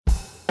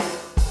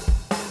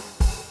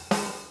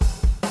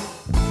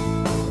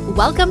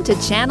Welcome to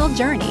Channel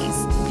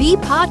Journeys, the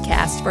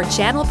podcast for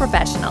channel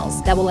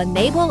professionals that will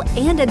enable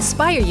and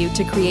inspire you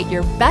to create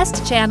your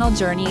best channel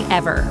journey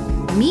ever.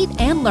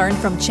 Meet and learn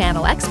from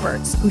channel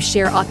experts who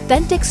share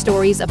authentic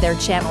stories of their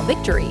channel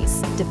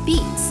victories,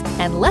 defeats,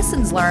 and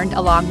lessons learned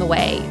along the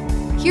way.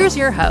 Here's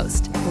your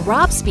host,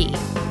 Rob Spee,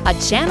 a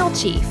channel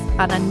chief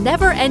on a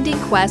never-ending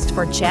quest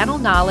for channel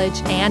knowledge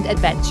and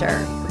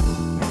adventure.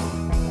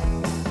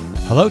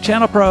 Hello,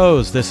 Channel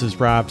Pros. This is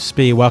Rob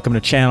Spee. Welcome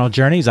to Channel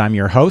Journeys. I'm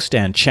your host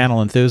and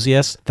channel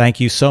enthusiast. Thank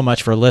you so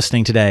much for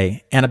listening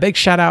today. And a big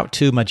shout out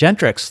to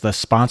Magentrix, the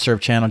sponsor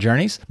of Channel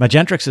Journeys.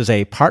 Magentrix is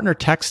a partner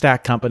tech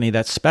stack company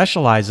that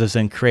specializes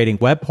in creating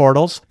web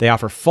portals. They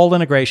offer full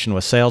integration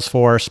with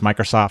Salesforce,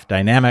 Microsoft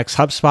Dynamics,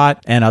 HubSpot,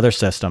 and other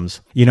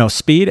systems. You know,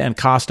 speed and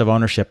cost of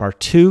ownership are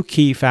two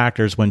key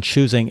factors when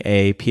choosing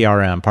a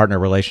PRM, partner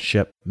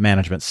relationship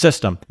management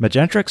system.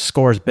 Magentrix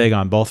scores big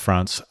on both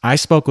fronts. I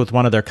spoke with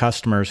one of their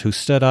customers who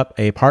stood up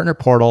a partner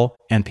portal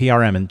and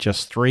PRM in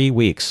just 3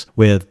 weeks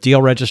with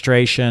deal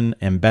registration,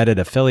 embedded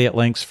affiliate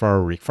links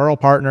for referral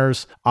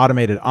partners,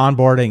 automated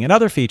onboarding, and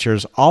other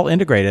features all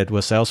integrated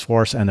with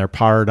Salesforce and their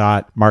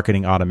Pardot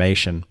marketing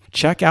automation.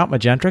 Check out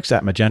Magentrix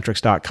at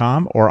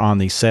magentrix.com or on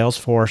the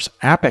Salesforce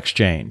App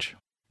Exchange.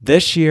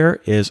 This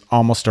year is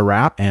almost a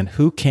wrap, and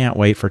who can't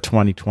wait for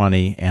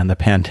 2020 and the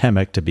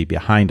pandemic to be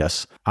behind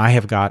us? I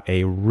have got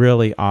a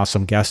really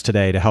awesome guest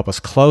today to help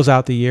us close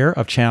out the year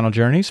of Channel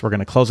Journeys. We're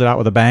going to close it out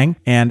with a bang.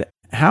 And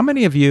how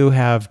many of you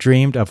have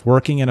dreamed of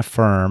working in a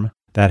firm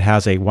that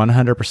has a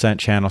 100%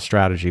 channel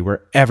strategy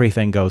where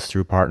everything goes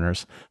through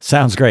partners?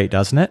 Sounds great,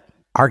 doesn't it?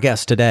 Our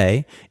guest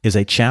today is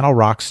a channel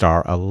rock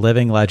star, a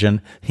living legend.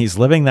 He's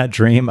living that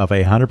dream of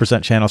a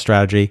 100% channel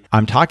strategy.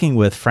 I'm talking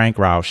with Frank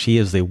Rausch. He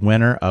is the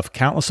winner of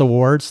countless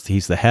awards.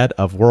 He's the head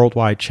of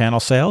worldwide channel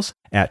sales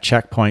at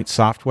Checkpoint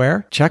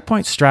Software.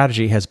 Checkpoint's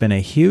strategy has been a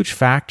huge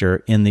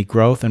factor in the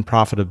growth and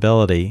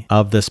profitability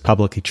of this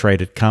publicly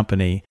traded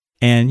company.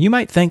 And you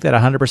might think that a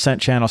 100%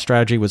 channel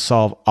strategy would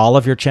solve all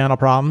of your channel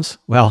problems.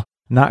 Well,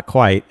 not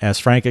quite. As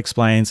Frank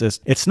explains,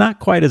 it's not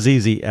quite as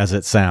easy as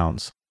it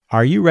sounds.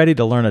 Are you ready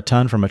to learn a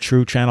ton from a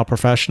true channel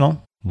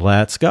professional?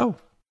 Let's go.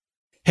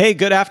 Hey,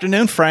 good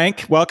afternoon,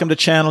 Frank. Welcome to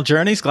Channel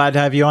Journeys. Glad to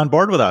have you on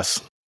board with us.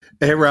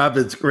 Hey, Rob,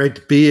 it's great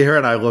to be here,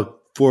 and I look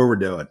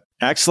forward to it.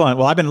 Excellent.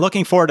 Well, I've been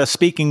looking forward to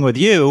speaking with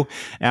you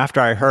after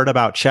I heard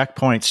about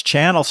Checkpoint's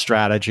channel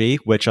strategy,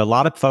 which a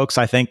lot of folks,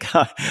 I think,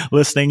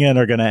 listening in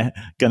are gonna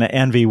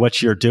envy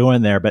what you're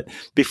doing there. But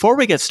before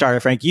we get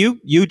started, Frank,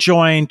 you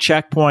joined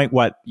Checkpoint,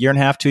 what, year and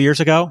a half, 2 years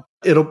ago?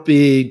 It'll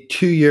be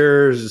 2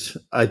 years,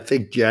 I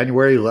think,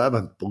 January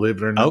 11th, believe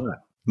it or not. Oh,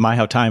 my,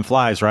 how time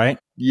flies, right?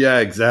 Yeah,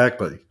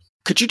 exactly.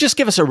 Could you just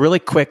give us a really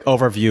quick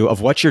overview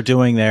of what you're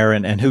doing there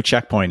and who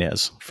Checkpoint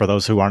is for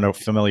those who aren't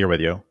familiar with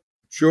you?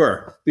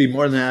 Sure. Be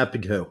more than happy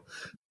to.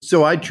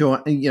 So I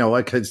joined,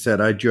 like I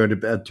said, I joined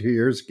about 2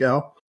 years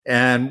ago.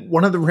 And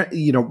one of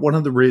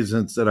the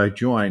reasons that I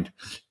joined,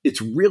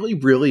 it's really,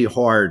 really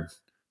hard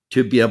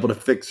to be able to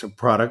fix a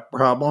product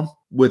problem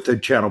with a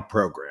channel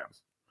program.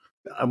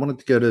 I wanted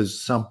to go to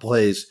some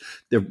place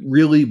that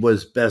really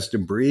was best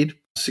in breed.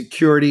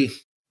 Security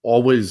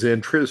always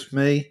interests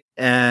me.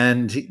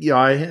 And, to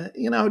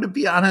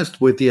be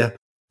honest with you,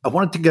 I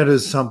wanted to go to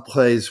some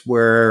place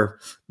where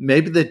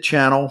maybe the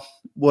channel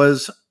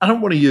was, I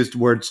don't want to use the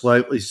word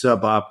slightly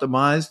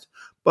sub-optimized,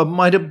 but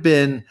might have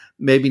been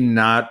maybe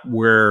not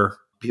where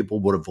people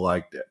would have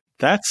liked it.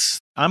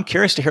 I'm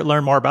curious to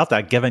learn more about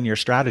that, given your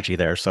strategy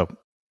there. So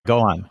go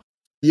on.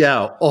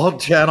 Yeah, all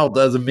channel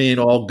doesn't mean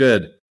all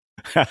good.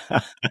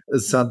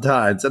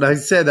 Sometimes. And I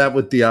say that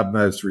with the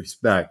utmost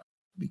respect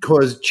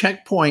because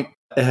Checkpoint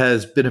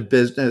has been in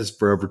business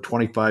for over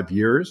 25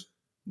 years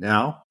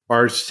now.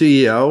 Our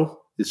CEO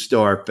is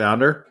still our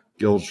founder,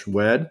 Gil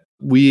Shwed.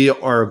 We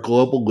are a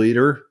global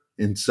leader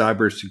in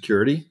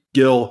cybersecurity.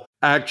 Gil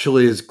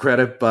actually is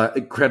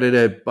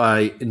credited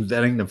by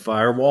inventing the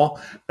firewall.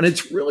 And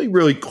it's really,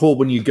 really cool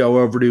when you go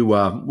over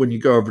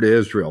to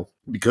Israel,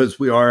 because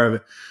we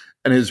are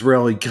an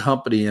Israeli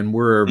company, and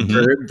we're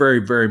very, very,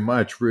 very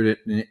much rooted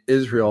in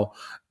Israel.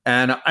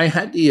 And I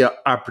had the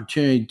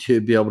opportunity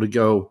to be able to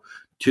go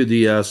to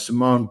the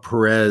Simon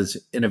Perez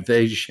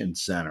Innovation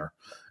Center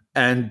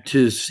and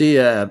to see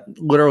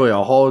literally a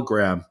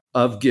hologram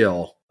of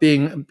Gil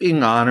being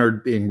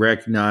honored, being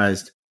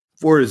recognized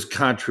for his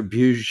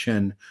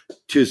contribution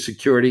to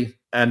security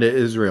and to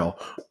Israel.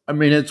 I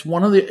mean, it's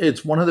one of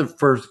the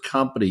first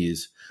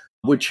companies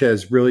which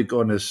has really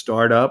gone to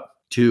start up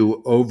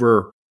to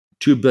over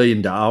 $2 billion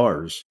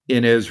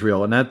in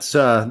Israel. And that's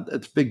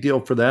a big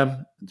deal for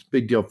them. It's a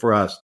big deal for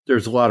us.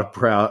 There's a lot of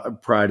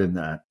pride in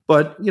that.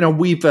 But,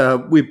 we've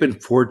been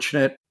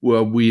fortunate.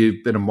 Well,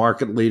 we've been a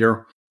market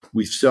leader.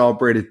 We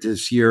celebrated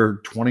this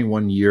year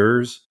 21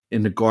 years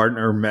in the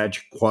Gartner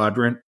Magic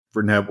Quadrant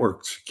for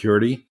network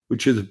security,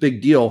 which is a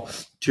big deal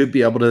to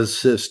be able to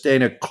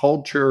sustain a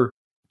culture,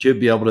 to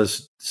be able to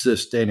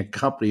sustain a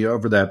company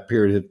over that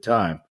period of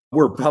time.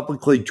 We're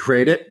publicly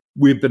traded.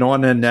 We've been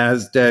on the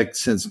NASDAQ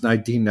since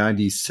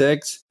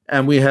 1996.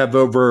 And we have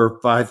over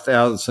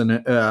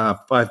 5,000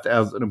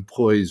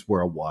 employees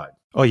worldwide.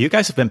 Oh, you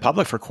guys have been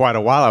public for quite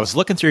a while. I was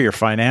looking through your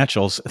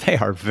financials. They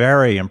are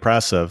very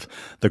impressive.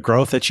 The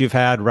growth that you've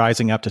had,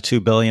 rising up to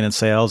 $2 billion in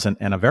sales, and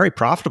a very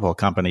profitable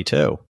company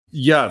too.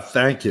 Yeah,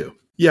 thank you.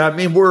 Yeah, I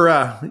mean,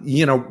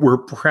 we're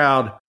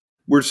proud.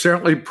 We're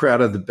certainly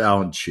proud of the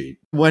balance sheet.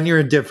 When you're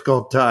in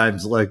difficult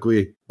times, like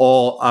we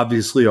all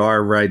obviously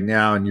are right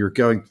now, and you're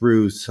going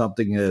through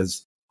something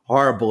as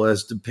horrible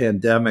as the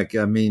pandemic,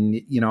 I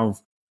mean,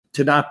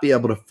 to not be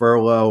able to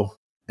furlough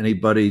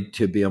anybody,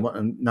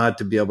 not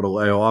to be able to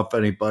lay off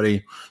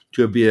anybody,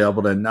 to be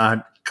able to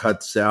not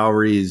cut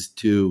salaries,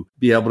 to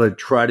be able to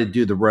try to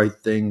do the right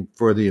thing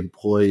for the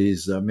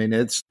employees.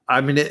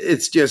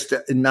 It's just,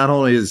 not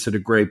only is it a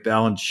great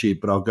balance sheet,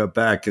 but I'll go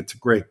back, it's a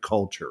great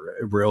culture.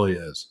 It really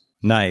is.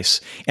 Nice.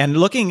 And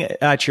looking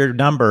at your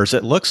numbers,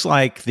 it looks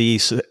like the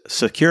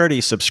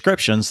security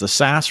subscriptions, the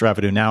SaaS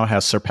revenue now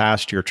has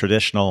surpassed your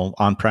traditional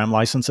on-prem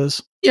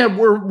licenses. Yeah,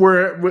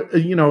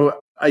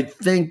 I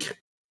think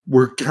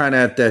we're kind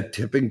of at that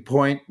tipping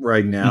point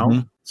right now.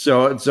 Mm-hmm.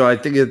 So I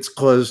think it's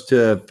close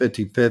to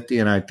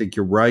 50-50, and I think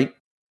you're right.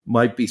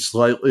 Might be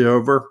slightly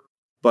over,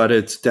 but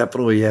it's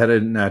definitely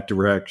headed in that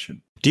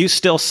direction. Do you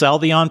still sell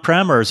the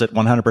on-prem, or is it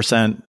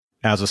 100%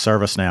 as a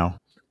service now?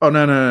 Oh,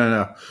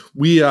 no.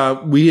 We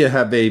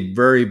have a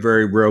very,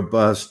 very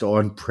robust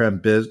on-prem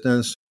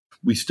business.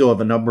 We still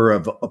have a number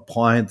of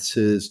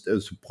appliances.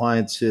 Those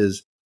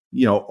appliances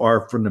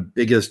are from the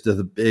biggest of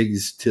the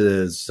bigs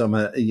to some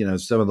of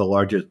the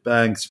largest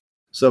banks,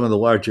 some of the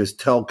largest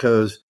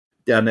telcos,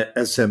 down to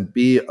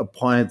SMB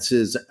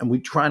appliances. And we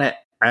try to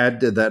add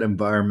to that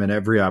environment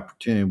every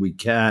opportunity we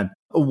can.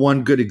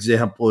 One good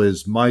example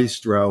is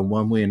Maestro.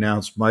 When we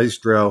announced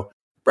Maestro,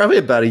 probably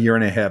about a year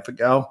and a half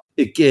ago,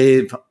 it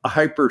gave a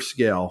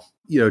hyperscale,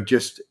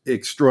 just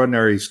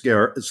extraordinary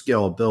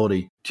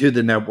scalability to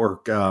the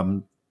network,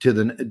 to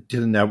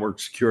the network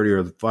security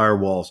or the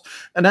firewalls.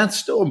 And that's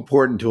still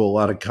important to a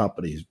lot of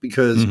companies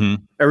because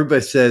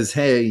everybody says,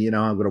 hey,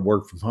 I'm going to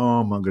work from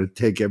home. I'm going to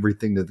take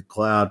everything to the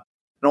cloud.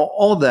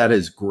 All that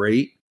is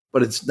great,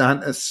 but it's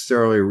not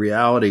necessarily a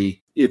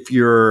reality. If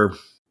you're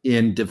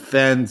in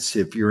defense,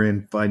 if you're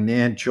in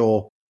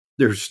financial,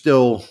 there's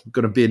still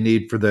going to be a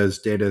need for those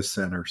data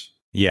centers.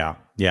 Yeah,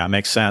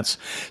 makes sense.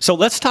 So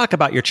let's talk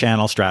about your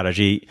channel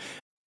strategy.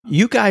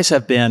 You guys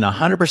have been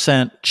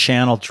 100%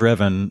 channel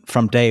driven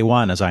from day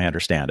one, as I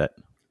understand it.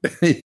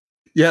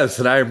 Yes,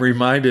 and I am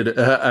reminded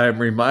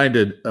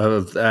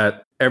of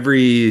that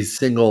every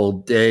single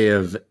day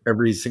of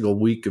every single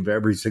week of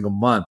every single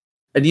month.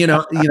 And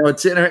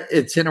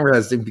it's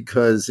interesting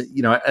because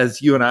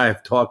as you and I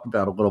have talked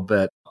about a little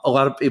bit, a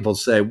lot of people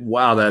say,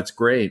 "Wow, that's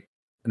great."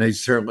 And they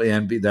certainly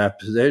envy that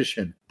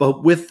position.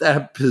 But with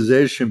that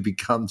position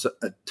becomes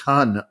a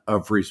ton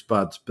of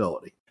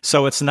responsibility.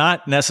 So it's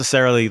not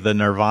necessarily the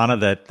nirvana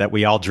that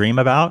we all dream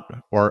about,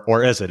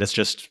 or is it? It's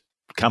just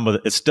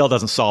it still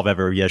doesn't solve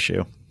every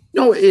issue.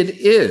 No, it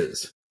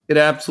is. It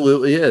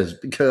absolutely is.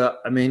 Because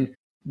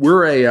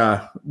we're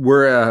a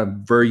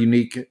very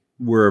unique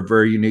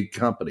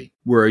company.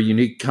 We're a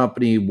unique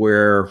company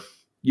where,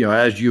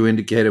 as you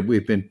indicated,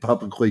 we've been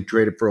publicly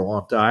traded for a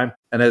long time.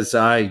 And as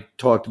I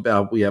talked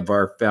about, we have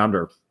our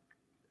founder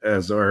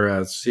as our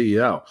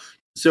CEO.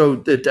 So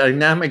the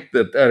dynamic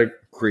that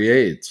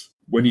creates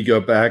when you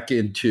go back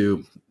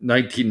into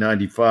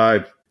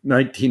 1995,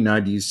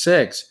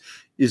 1996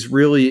 is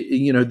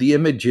really, the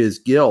image is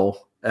Gil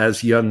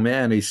as a young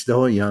man. He's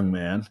still a young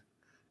man,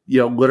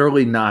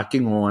 literally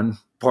knocking on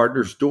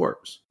partners'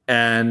 doors.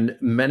 And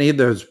many of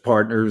those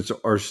partners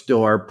are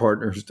still our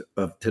partners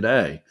of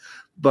today.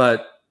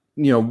 But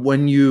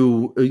when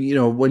you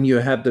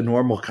have the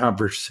normal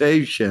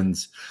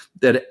conversations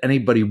that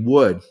anybody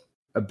would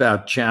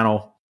about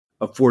channel,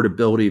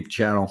 affordability of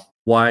channel,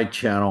 why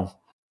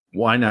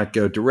not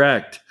go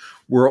direct?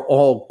 We're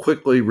all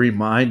quickly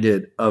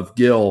reminded of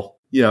Gil,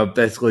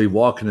 basically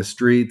walking the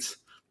streets,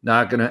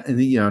 knocking on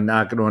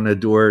the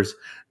doors,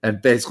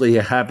 and basically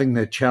having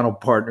the channel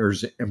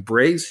partners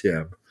embrace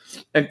him.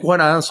 And quite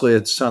honestly,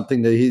 it's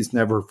something that he's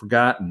never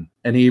forgotten.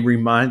 And he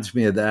reminds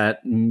me of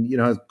that. And,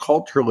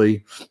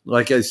 culturally,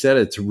 like I said,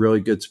 it's a really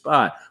good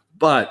spot.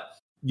 But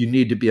you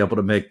need to be able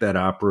to make that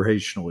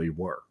operationally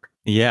work.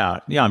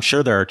 Yeah, I'm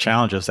sure there are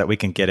challenges that we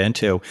can get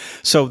into.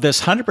 So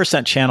this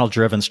 100%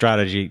 channel-driven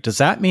strategy, does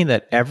that mean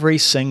that every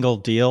single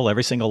deal,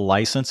 every single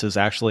license is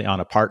actually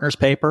on a partner's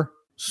paper?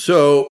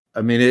 So,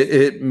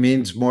 it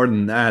means more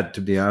than that,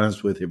 to be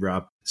honest with you,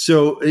 Rob.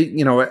 So,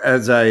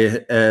 as I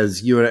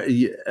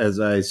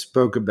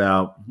spoke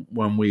about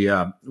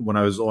when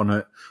I was on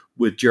it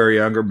with Jerry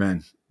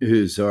Ungerman,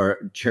 who's our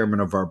chairman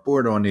of our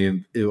board on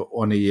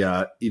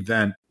the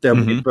event that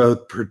we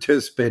both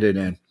participated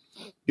in,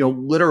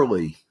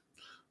 literally,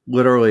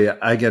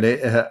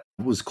 I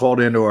was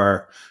called into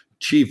our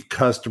chief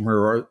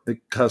customer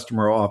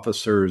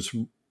officer's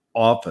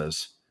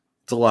office.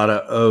 It's a lot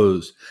of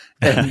O's.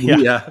 And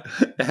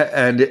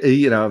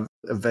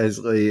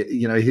basically,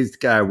 he's the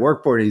guy I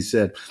work for. And he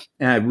said,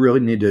 I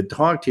really need to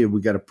talk to you. We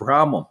got a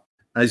problem.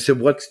 I said,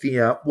 what's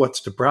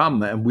the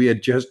problem? And we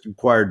had just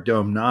acquired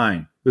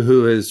Dome9,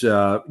 who is,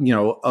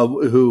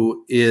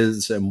 who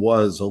is and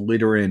was a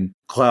leader in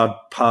cloud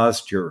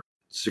posture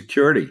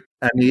security.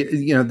 And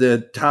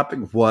the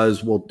topic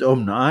was, well,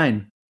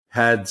 Dome9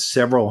 had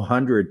several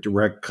hundred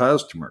direct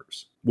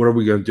customers. What are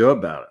we going to do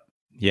about it?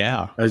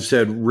 Yeah. I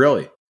said,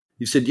 really?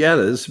 He said, yeah,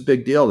 this is a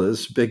big deal.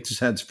 This is a big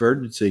sense of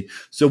urgency.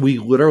 So we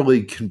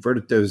literally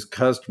converted those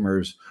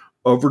customers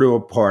over to a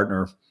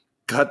partner,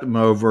 cut them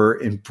over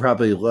in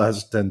probably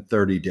less than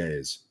 30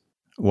 days.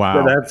 Wow.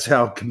 So that's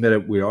how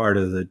committed we are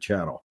to the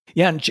channel.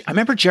 Yeah. And I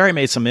remember Jerry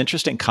made some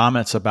interesting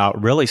comments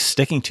about really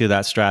sticking to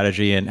that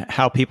strategy and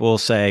how people will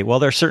say, well,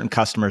 there are certain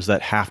customers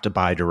that have to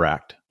buy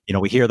direct.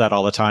 We hear that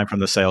all the time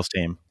from the sales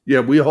team. Yeah,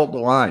 we hold the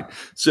line.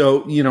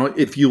 So,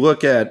 if you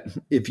look at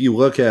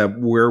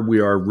where we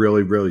are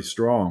really, really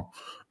strong,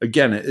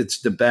 again,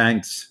 it's the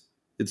banks,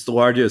 it's the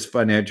largest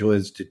financial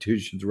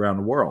institutions around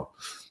the world,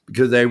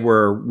 because they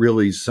were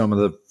really some of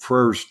the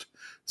first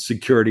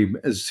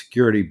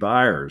security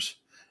buyers.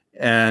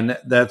 And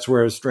that's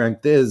where our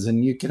strength is.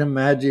 And you can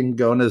imagine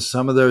going to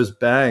some of those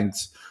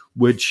banks,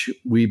 which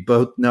we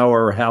both know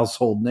are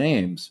household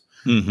names,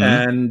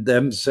 and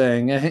them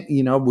saying, hey,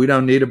 we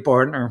don't need a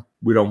partner.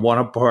 We don't want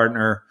a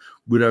partner.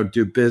 We don't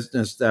do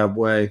business that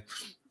way.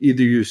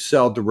 Either you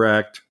sell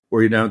direct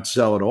or you don't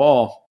sell at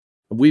all.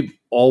 We've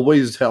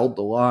always held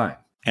the line.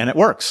 And it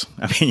works.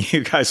 I mean,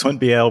 you guys wouldn't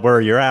be able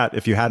where you're at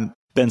if you hadn't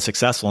been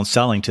successful in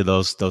selling to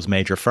those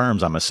major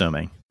firms, I'm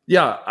assuming.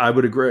 Yeah, I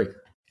would agree.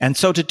 And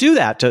so to do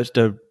that,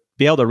 to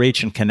be able to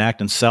reach and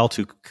connect and sell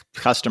to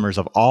customers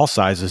of all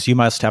sizes, you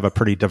must have a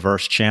pretty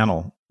diverse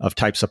channel of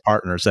types of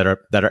partners that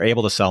are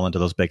able to sell into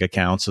those big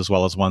accounts, as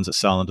well as ones that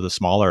sell into the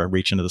smaller,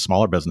 reach into the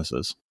smaller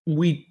businesses.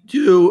 We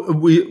do,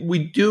 and we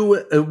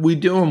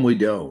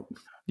don't.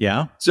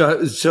 Yeah.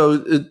 So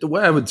the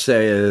way I would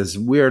say is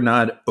we are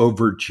not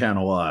over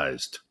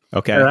channelized.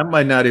 Okay. And that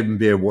might not even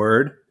be a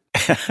word.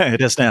 It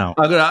is now.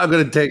 I'm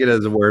gonna take it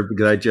as a word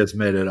because I just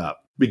made it up.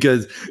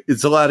 Because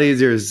it's a lot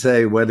easier to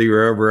say whether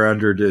you're over or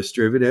under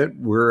distributed.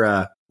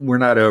 We're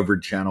not over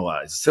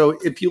channelized. So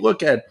if you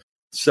look at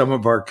some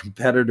of our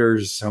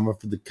competitors, some of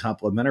the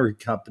complementary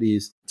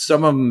companies,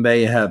 some of them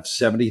may have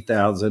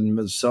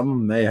 70,000, some of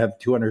them may have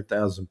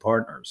 200,000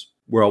 partners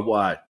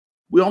worldwide.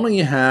 We only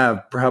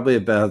have probably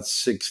about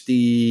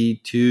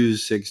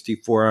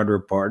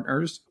 6,400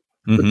 partners,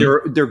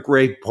 but they're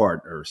great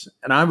partners.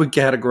 And I would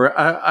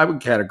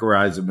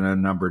categorize them in a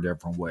number of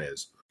different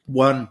ways.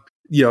 One,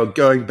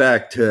 going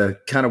back to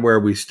kind of where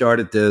we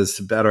started this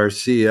about our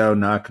CEO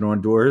knocking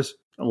on doors,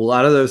 a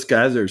lot of those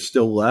guys are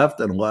still left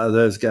and a lot of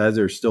those guys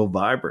are still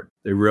vibrant.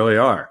 They really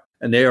are.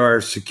 And they are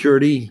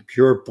security,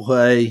 pure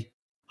play,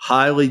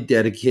 highly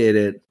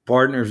dedicated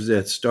partners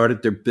that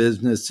started their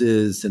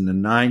businesses in the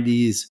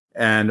 90s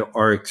and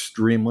are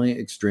extremely,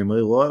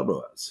 extremely loyal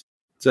to us.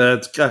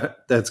 So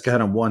that's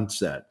kind of one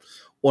set.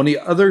 On the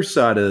other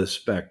side of the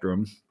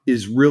spectrum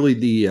is really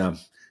the,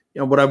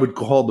 what I would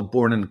call the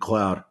born in the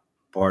cloud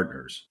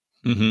partners.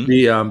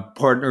 The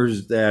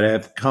partners that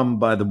have come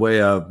by the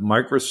way of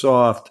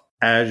Microsoft,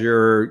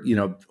 Azure,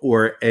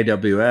 or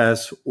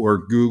AWS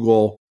or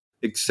Google,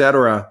 et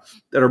cetera,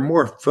 that are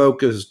more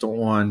focused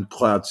on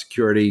cloud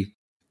security.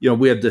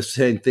 We have the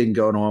same thing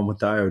going on with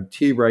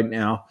IoT right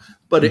now,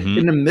 but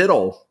in the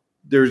middle,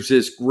 there's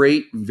this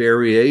great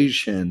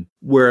variation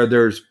where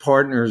there's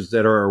partners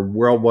that are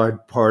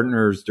worldwide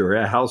partners.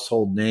 They're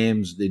household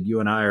names that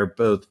you and I are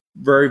both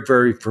very,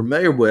 very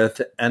familiar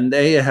with, and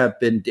they have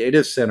been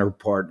data center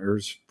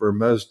partners for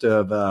most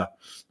of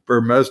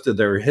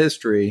their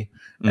history.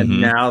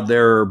 And now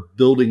they're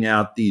building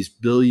out these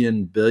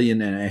 $1.5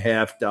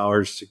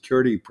 billion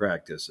security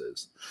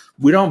practices.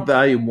 We don't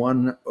value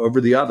one over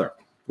the other,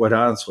 quite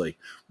honestly.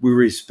 We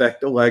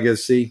respect the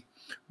legacy.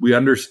 We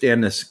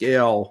understand the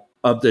scale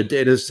of the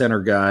data center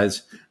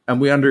guys,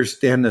 and we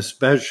understand the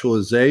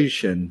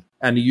specialization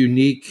and the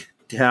unique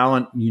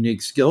talent,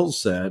 unique skill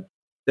set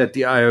that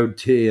the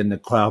IoT and the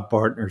cloud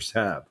partners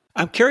have.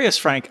 I'm curious,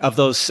 Frank, of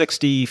those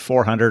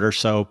 6,400 or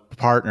so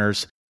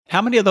partners,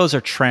 how many of those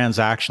are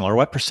transactional, or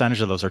what percentage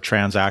of those are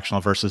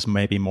transactional versus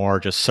maybe more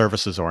just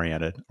services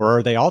oriented, or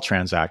are they all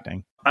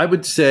transacting? I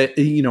would say,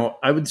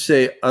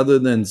 other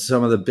than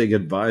some of the big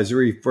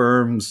advisory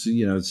firms,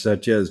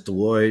 such as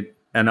Deloitte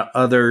and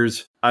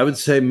others, I would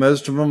say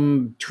most of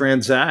them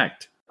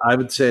transact. I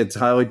would say it's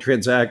highly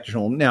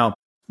transactional. Now,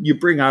 you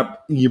bring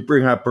up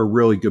a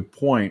really good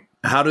point.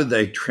 How do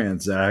they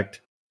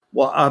transact?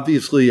 Well,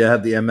 obviously, you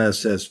have the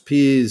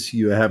MSSPs,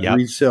 you have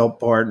resale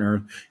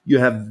partners, you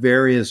have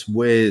various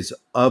ways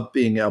of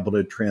being able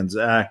to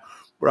transact.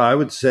 But I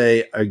would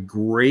say a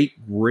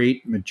great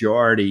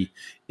majority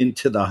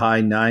into the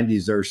high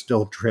 90s are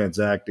still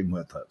transacting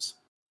with us.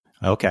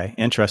 Okay,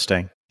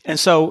 interesting. And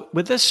so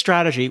with this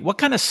strategy, what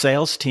kind of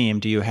sales team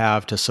do you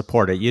have to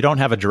support it? You don't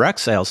have a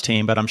direct sales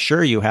team, but I'm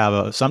sure you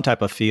have some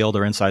type of field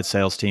or inside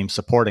sales team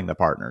supporting the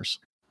partners.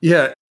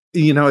 Yeah,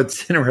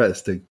 it's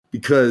interesting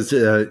because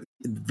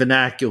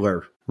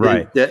vernacular,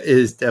 right, that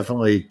is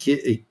definitely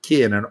a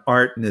key in an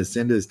art in this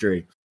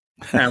industry.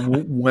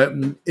 And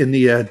when, in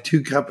the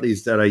two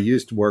companies that I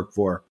used to work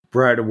for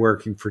prior to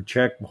working for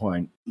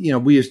Checkpoint,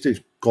 we used to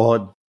call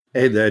it,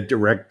 hey, the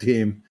direct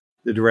team,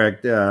 the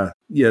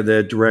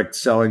direct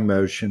selling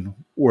motion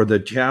or the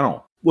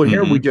channel. Well,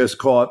 here we just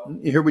call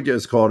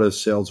it a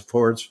sales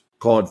force,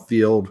 call it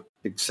field,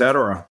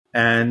 etc.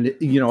 And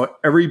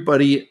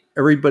everybody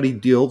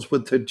deals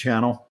with the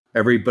channel.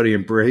 Everybody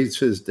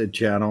embraces the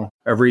channel.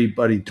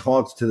 Everybody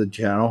talks to the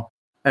channel.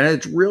 And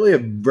it's really a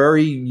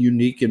very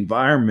unique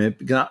environment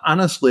because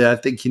honestly, I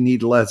think you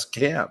need less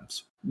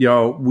CAMs.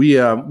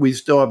 We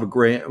still have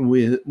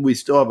we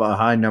still have a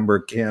high number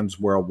of CAMs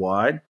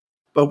worldwide,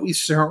 but we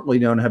certainly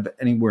don't have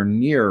anywhere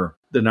near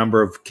the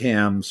number of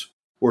CAMs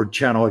or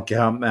channel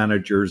account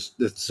managers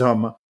that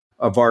some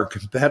of our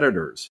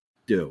competitors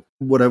do.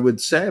 What I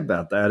would say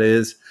about that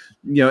is,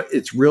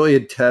 it's really a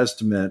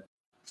testament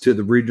to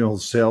the regional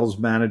sales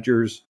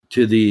managers,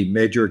 to the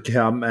major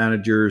account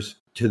managers,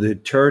 to the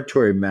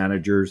territory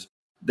managers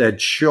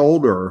that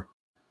shoulder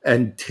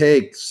and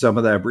take some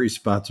of that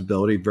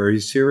responsibility very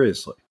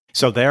seriously.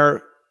 So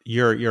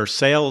your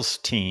sales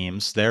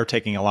teams, they're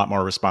taking a lot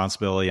more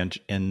responsibility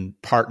in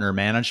partner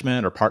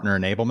management or partner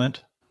enablement.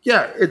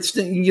 Yeah, it's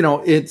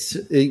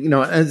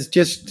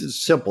just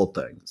simple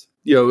things.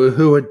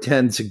 Who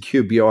attends a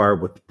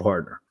QBR with the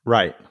partner?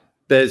 Right.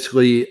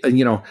 Basically,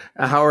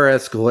 how are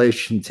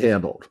escalations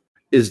handled?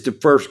 Is the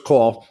first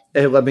call,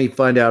 hey, let me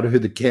find out who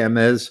the CAM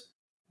is,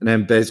 and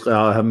then basically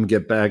I'll have them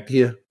get back to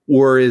you?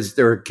 Or is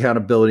there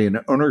accountability and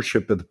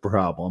ownership of the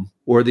problem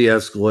or the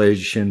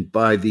escalation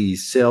by the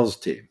sales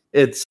team?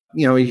 It's,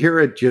 here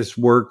it just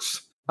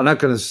works. I'm not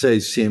going to say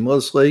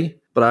seamlessly,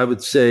 but I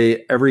would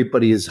say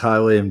everybody is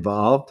highly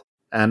involved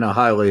and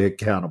highly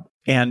accountable.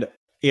 And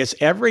is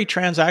every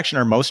transaction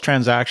or most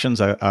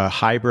transactions a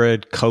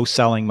hybrid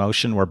co-selling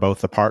motion where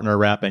both the partner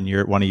rep and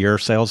one of your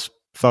sales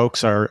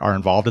folks are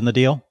involved in the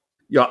deal?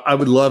 Yeah, I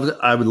would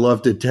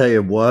love to tell you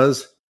it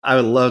was. I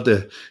would love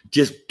to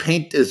just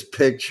paint this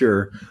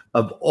picture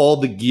of all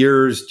the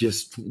gears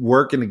just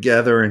working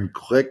together and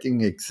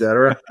clicking, et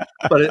cetera.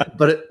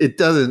 But it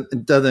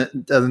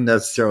doesn't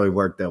necessarily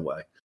work that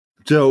way.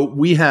 So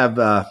we have,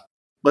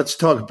 let's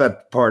talk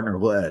about partner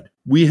led.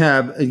 We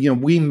have,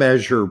 we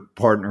measure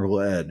partner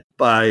led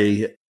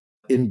by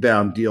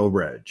inbound deal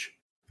reg.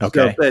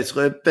 Okay.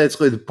 So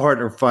basically the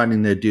partner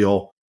finding the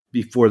deal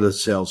before the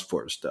sales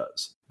force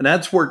does. And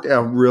that's worked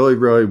out really,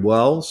 really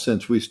well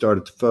since we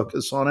started to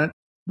focus on it.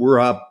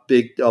 We're up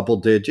big double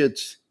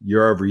digits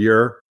year over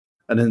year,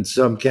 and in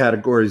some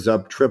categories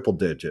up triple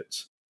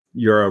digits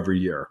year over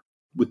year,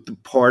 with the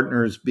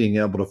partners being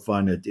able to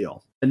find a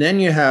deal. And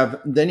then you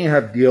have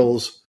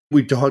deals.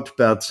 We talked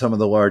about some of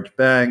the large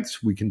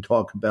banks. We can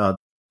talk about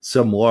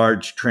some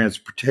large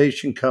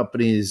transportation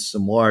companies,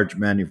 some large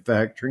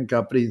manufacturing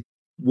companies,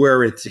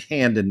 where it's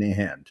hand in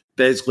hand.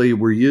 Basically,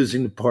 we're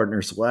using the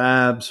partners'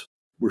 labs.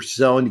 We're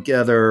selling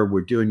together. We're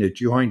doing a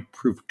joint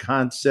proof of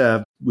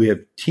concept. We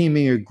have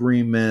teaming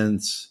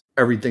agreements.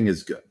 Everything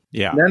is good.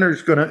 Yeah. Then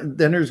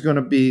there's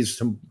gonna be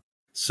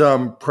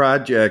some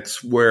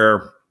projects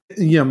where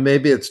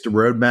maybe it's the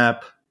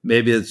roadmap,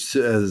 maybe it's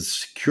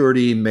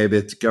security, maybe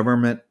it's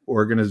government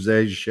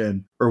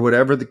organization, or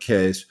whatever the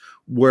case,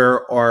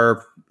 where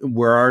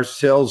our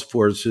sales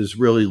force is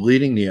really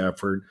leading the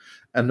effort,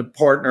 and the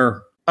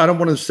partner. I don't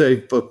want to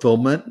say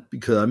fulfillment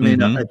because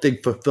I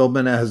think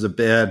fulfillment has a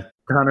bad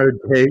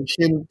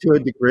connotation to a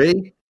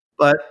degree,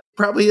 but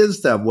probably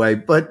is that way.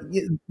 But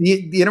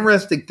the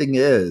interesting thing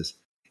is,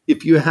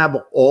 if you have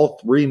all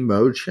three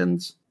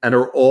motions and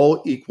are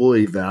all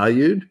equally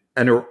valued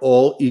and are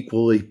all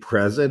equally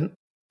present,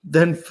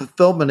 then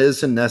fulfillment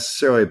isn't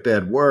necessarily a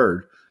bad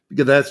word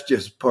because that's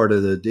just part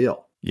of the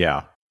deal.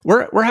 Yeah.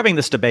 We're having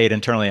this debate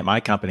internally at my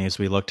company as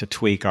we look to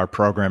tweak our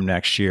program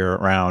next year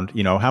around,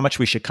 how much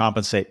we should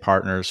compensate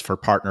partners for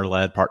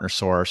partner-led,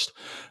 partner-sourced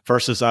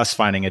versus us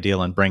finding a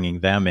deal and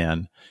bringing them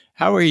in.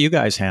 How are you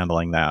guys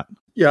handling that?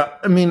 Yeah,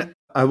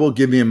 I will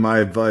give you my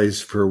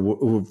advice for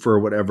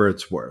whatever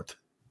it's worth.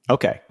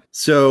 Okay.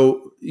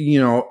 So,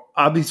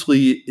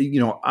 obviously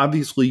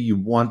you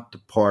want the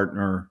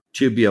partner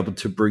to be able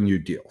to bring you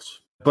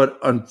deals. But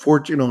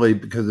unfortunately,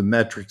 because the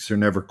metrics are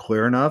never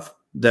clear enough,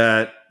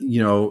 that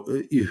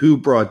who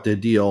brought the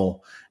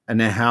deal and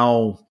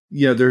how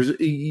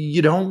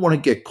you don't want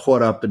to get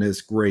caught up in this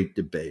great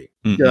debate.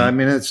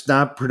 It's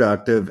not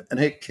productive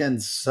and it can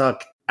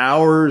suck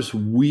hours,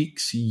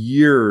 weeks,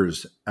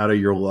 years out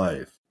of your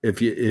life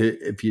if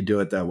you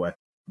do it that way.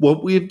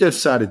 What we've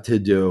decided to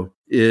do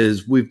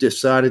is we've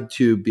decided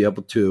to be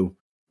able to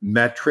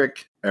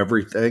metric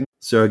everything.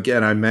 So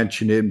again, I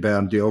mentioned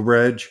inbound deal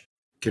reg,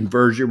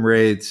 conversion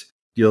rates,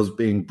 deals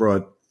being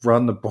brought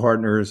from the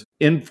partners,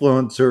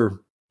 influencer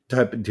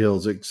type of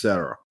deals,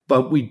 etc.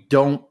 But we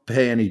don't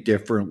pay any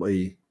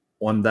differently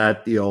on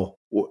that deal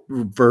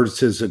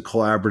versus a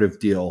collaborative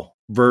deal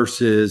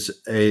versus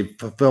a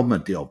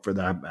fulfillment deal for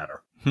that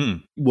matter.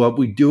 What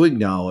we do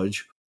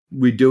acknowledge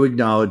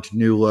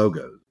new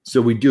logos.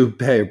 So we do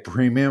pay a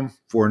premium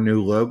for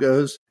new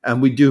logos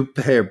and we do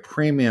pay a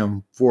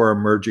premium for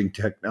emerging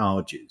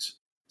technologies.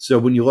 So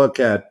when you look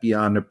at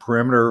Beyond the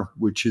Perimeter,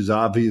 which has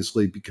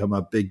obviously become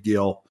a big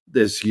deal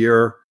this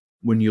year,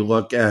 when you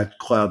look at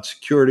cloud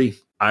security,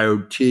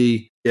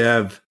 IoT,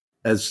 dev,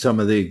 as some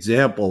of the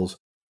examples,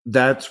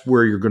 that's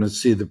where you're going to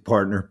see the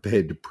partner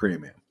paid the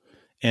premium.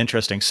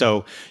 Interesting.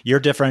 So you're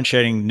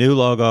differentiating new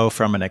logo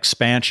from an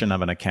expansion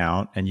of an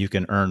account, and you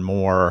can earn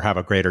more or have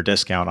a greater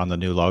discount on the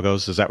new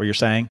logos. Is that what you're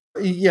saying?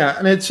 Yeah.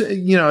 And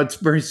it's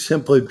very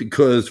simply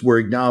because we're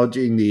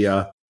acknowledging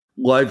the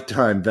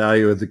lifetime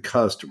value of the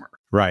customer.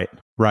 Right.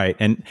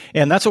 And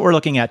that's what we're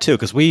looking at too,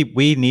 because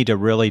we need to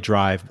really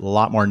drive a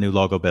lot more new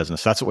logo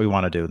business. That's what we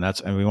want to do.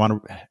 And we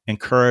want to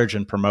encourage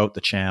and promote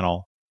the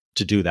channel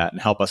to do that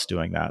and help us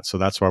doing that. So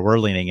that's why we're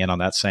leaning in on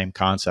that same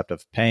concept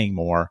of paying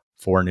more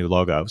for new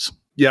logos.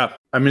 Yeah.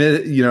 I mean,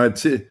 it's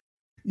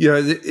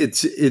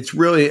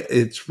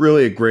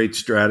really a great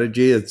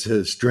strategy. It's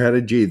a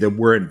strategy that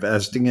we're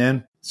investing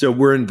in. So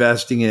we're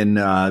investing in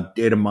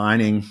data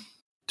mining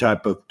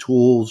type of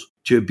tools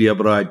to be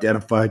able to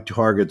identify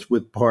targets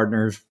with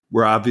partners.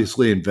 We're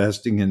obviously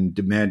investing in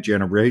demand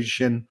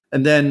generation.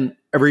 And then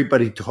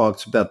everybody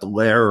talks about the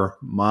layer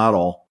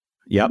model.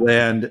 Yep.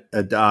 Land,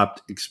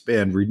 adopt,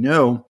 expand,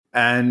 renew.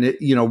 And,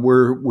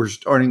 we're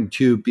starting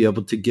to be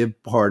able to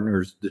give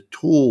partners the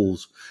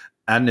tools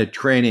and the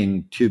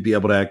training to be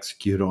able to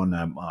execute on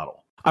that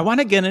model. I want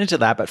to get into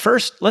that, but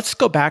first, let's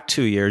go back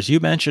 2 years.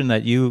 You mentioned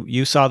that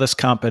you saw this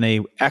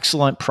company,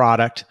 excellent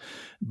product,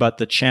 but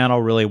the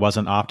channel really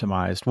wasn't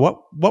optimized.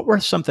 What were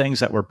some things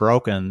that were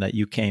broken that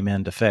you came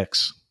in to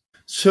fix?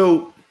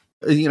 So,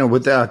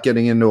 without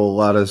getting into a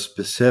lot of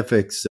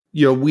specifics,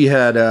 we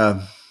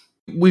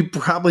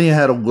probably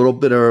had a little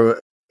bit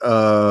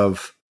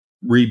of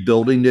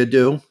rebuilding to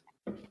do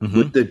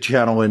with the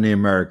channel in the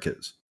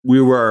Americas.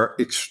 We were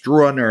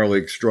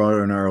extraordinarily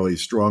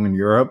strong in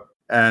Europe,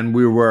 and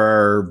we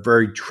were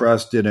very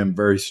trusted and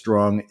very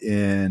strong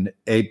in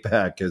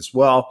APAC as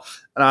well.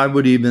 And I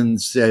would even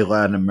say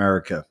Latin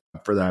America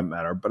for that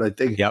matter. But I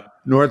think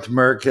North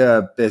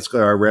America,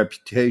 basically our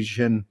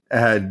reputation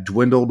had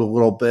dwindled a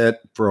little bit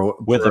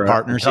with the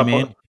partners, you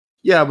mean?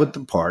 Yeah, with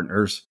the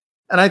partners.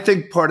 And I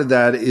think part of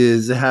that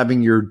is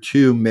having your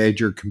two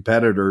major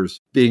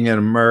competitors being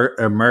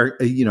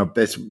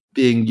basically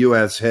being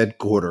U.S.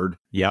 headquartered,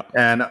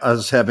 and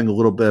us having a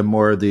little bit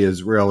more of the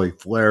Israeli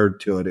flair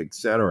to it, et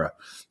cetera.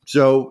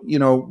 So,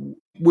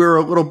 we're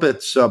a little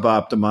bit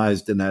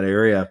sub-optimized in that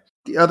area.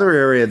 The other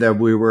area that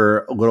we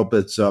were a little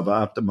bit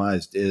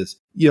sub-optimized is,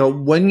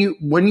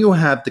 when you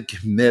have the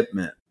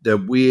commitment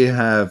that we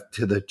have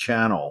to the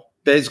channel,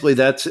 basically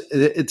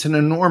it's an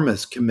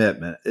enormous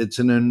commitment. It's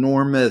an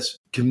enormous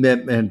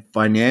commitment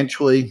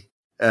financially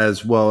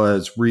as well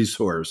as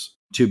resource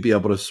to be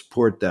able to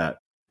support that.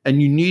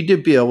 And you need to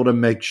be able to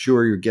make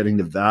sure you're getting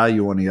the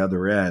value on the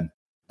other end.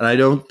 And I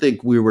don't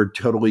think we were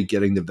totally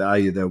getting the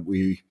value that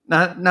we,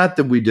 not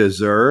that we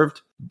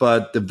deserved,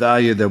 but the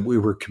value that we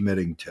were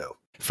committing to.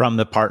 From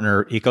the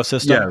partner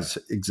ecosystem? Yes,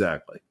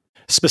 exactly.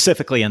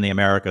 Specifically in the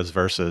Americas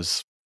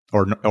versus,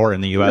 or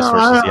in the U.S.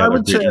 versus the other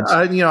regions?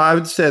 I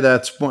would say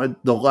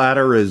the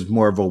latter is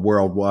more of a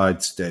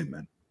worldwide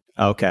statement.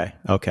 Okay.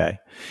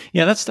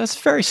 Yeah,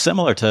 that's very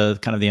similar to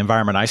kind of the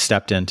environment I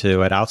stepped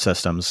into at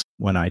OutSystems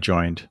when I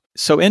joined.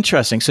 So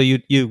interesting. So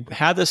you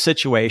had this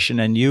situation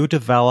and you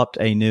developed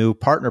a new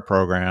partner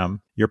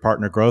program, your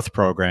partner growth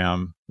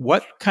program.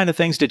 What kind of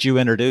things did you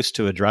introduce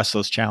to address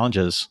those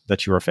challenges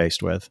that you were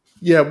faced with?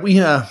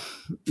 Yeah,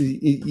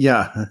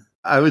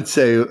 I would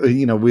say,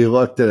 we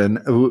looked at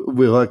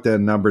a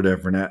number of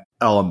different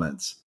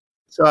elements.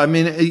 So, I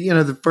mean,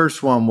 the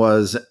first one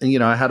was,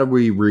 how do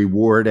we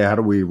reward? How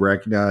do we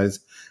recognize?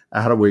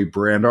 How do we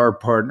brand our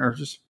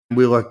partners?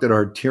 We looked at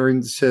our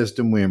tiering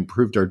system. We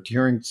improved our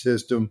tiering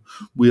system.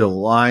 We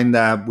aligned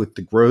that with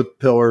the growth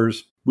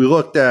pillars. We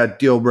looked at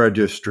deal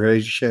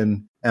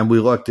registration, and we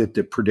looked at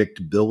the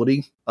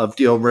predictability of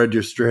deal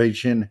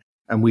registration,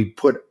 and we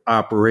put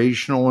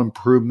operational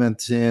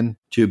improvements in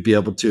to be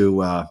able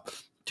to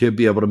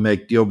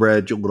make deal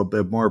reg a little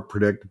bit more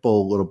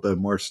predictable, a little bit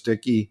more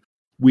sticky.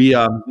 We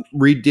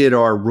redid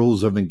our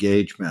rules of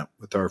engagement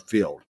with our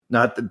field.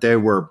 Not that they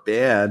were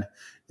bad.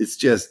 It's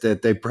just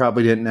that they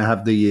probably didn't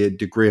have the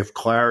degree of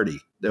clarity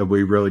that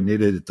we really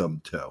needed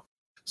them to.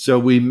 So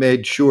we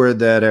made sure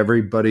that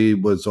everybody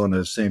was on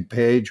the same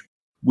page.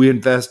 We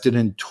invested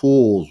in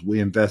tools. We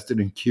invested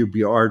in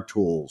QBR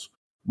tools.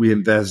 We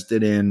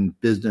invested in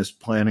business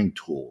planning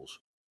tools.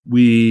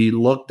 We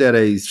looked at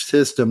a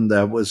system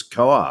that was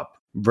co-op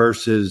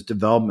versus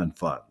development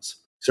funds.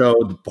 So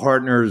the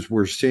partners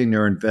were seeing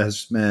their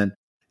investment,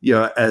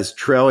 as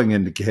trailing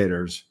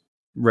indicators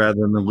rather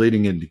than the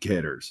leading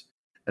indicators.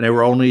 And they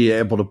were only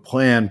able to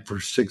plan for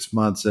 6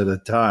 months at a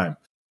time.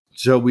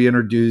 So we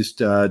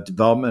introduced a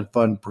development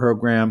fund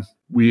program.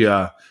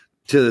 To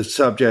the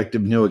subject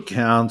of new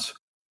accounts,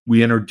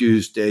 we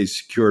introduced a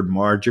secured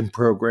margin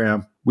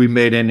program. We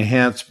made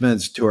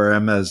enhancements to our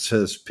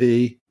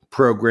MSSP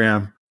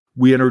program.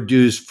 We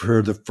introduced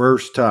for the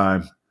first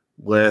time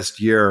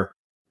last year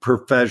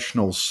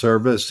professional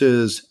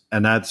services,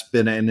 and that's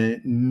been an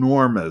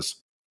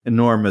enormous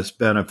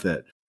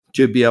benefit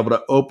to be able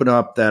to open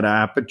up that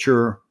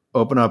aperture,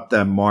 open up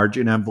that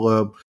margin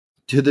envelope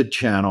to the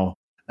channel,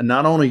 and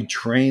not only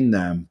train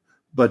them,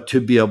 but to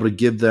be able to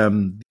give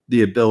them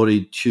the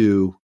ability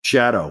to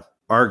shadow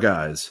our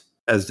guys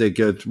as they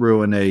go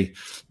through, and they,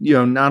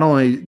 not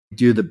only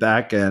do the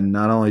back end,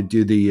 not only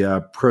do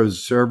the pro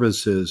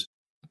services,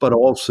 but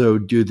also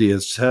do the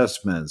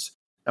assessments.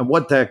 And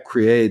what that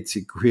creates,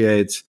 it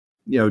creates,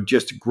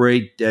 just a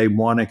great day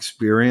one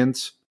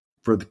experience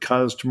for the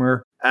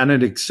customer, and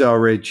it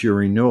accelerates your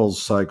renewal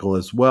cycle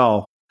as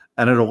well.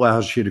 And it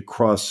allows you to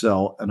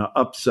cross-sell and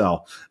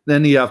upsell.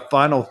 Then the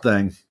final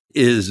thing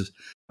is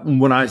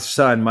when I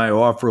signed my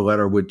offer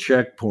letter with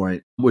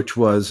Checkpoint, which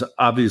was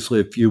obviously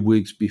a few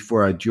weeks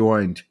before I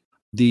joined,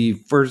 the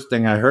first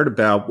thing I heard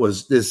about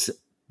was this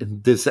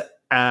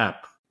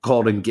app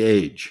called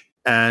Engage.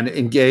 And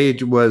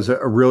Engage was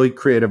a really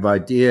creative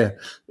idea.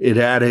 It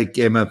added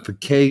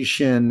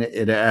gamification.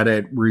 It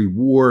added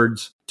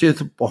rewards to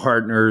the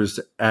partners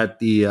at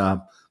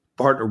the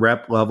partner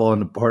rep level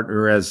and the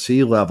partner SC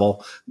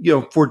level,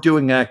 for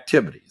doing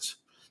activities.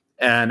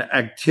 And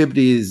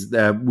activities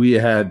that we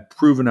had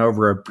proven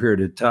over a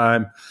period of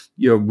time,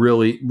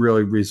 really,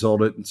 really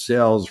resulted in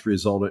sales,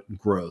 resulted in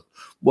growth.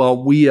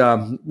 Well, we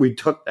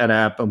took that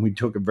app and we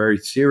took it very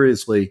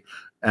seriously,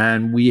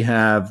 and we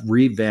have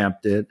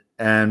revamped it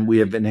and we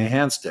have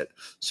enhanced it.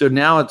 So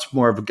now it's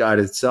more of a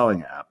guided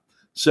selling app.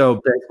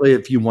 So basically,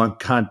 if you want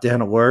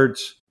content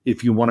alerts,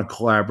 if you want a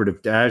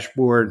collaborative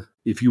dashboard,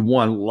 if you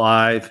want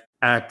live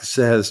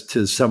access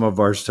to some of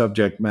our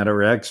subject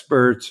matter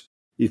experts,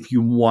 if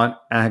you want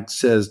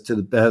access to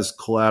the best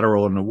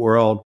collateral in the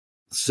world,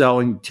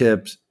 selling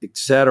tips,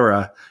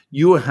 etc.,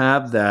 you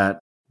have that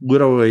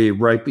literally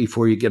right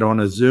before you get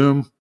on a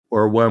Zoom,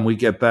 or when we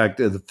get back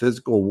to the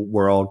physical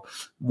world,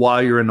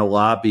 while you're in the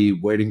lobby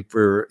waiting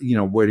for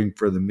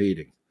the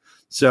meeting.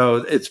 So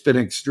it's been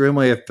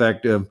extremely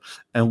effective.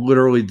 And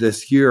literally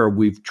this year,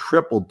 we've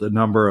tripled the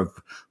number of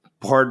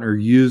partner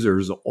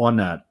users on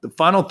that. The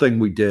final thing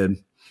we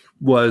did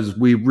was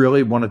we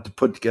really wanted to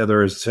put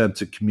together a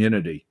sense of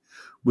community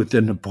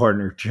within the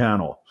partner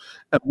channel.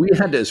 And we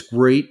had this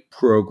great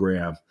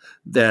program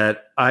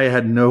that I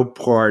had no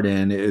part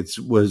in. It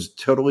was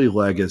totally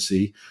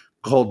legacy,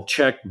 called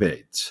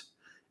Checkmates.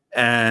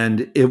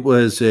 And it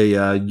was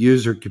a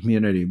user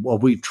community. Well,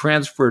 we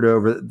transferred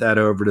over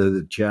to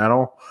the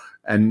channel.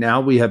 And now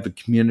we have a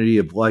community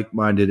of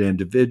like-minded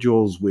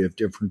individuals. We have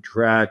different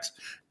tracks,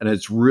 and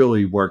it's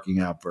really working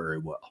out very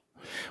well.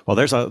 Well,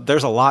 there's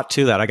a lot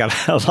to that. I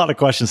got a lot of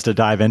questions to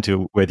dive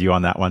into with you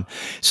on that one.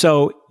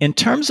 So in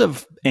terms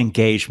of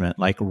engagement,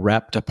 like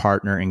rep to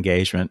partner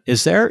engagement,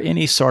 is there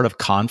any sort of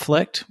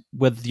conflict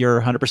with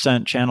your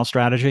 100% channel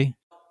strategy?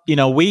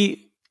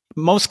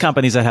 Most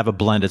companies that have a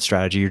blended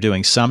strategy, you're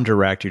doing some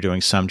direct, you're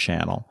doing some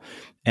channel.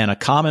 And a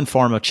common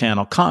form of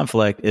channel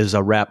conflict is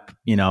a rep,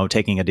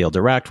 taking a deal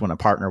direct when a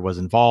partner was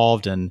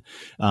involved. And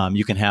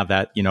you can have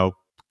that,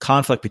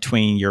 conflict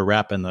between your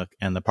rep and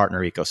the partner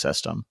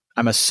ecosystem.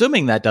 I'm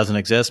assuming that doesn't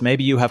exist.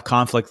 Maybe you have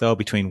conflict, though,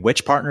 between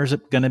which partners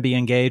are going to be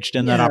engaged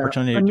in that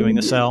opportunity of doing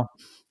the sell.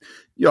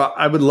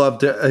 I would love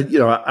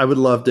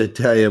to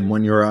tell you,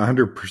 when you're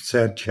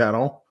 100%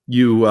 channel,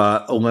 you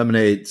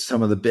eliminate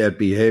some of the bad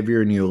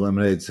behavior and you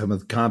eliminate some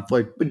of the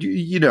conflict, but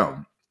you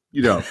don't.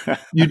 You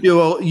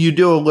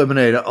do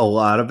eliminate a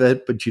lot of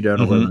it, but you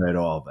don't eliminate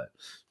all of it.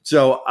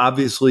 So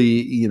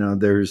obviously,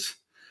 there's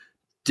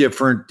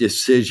different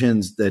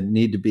decisions that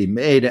need to be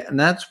made. And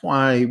that's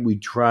why we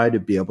try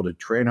to be able to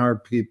train our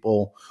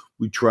people.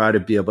 We try to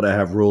be able to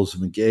have rules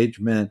of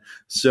engagement.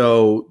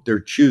 So they're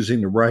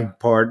choosing the right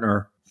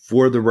partner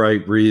for the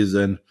right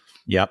reason.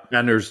 Yep.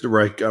 And there's the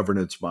right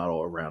governance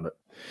model around it.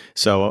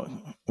 So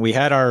we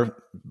had our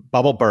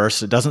bubble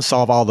burst. It doesn't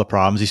solve all the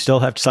problems. You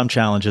still have some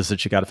challenges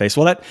that you got to face.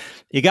 Well,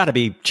 you got to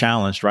be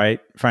challenged, right,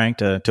 Frank,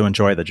 to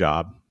enjoy the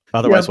job.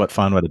 Otherwise, what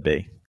fun would it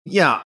be?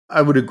 Yeah,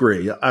 I would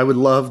agree. I would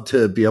love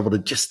to be able to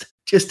just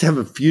have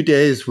a few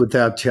days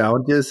without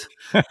challenges.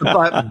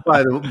 by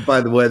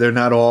the way, they're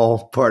not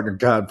all partner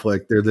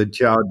conflict. They're the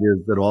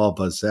challenges that all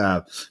of us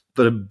have.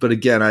 But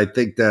again, I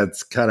think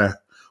that's kind of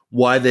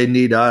why they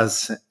need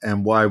us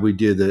and why we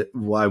do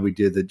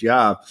the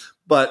job.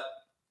 But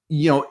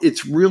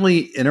it's really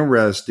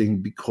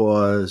interesting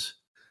because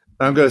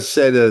I'm going to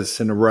say this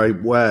in the right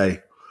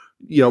way.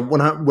 When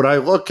I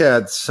look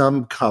at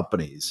some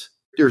companies,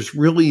 there's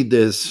really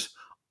this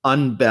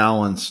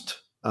unbalanced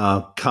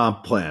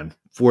comp plan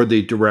for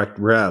the direct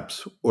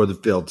reps or the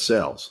field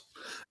sales.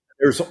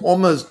 There's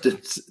almost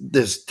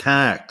this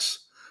tax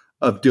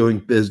of doing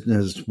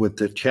business with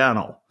the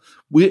channel.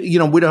 We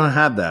don't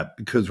have that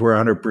because we're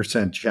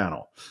 100%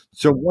 channel.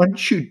 So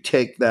once you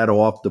take that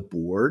off the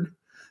board,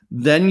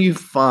 then you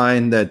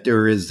find that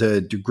there is a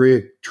degree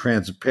of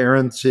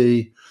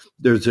transparency,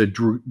 there's a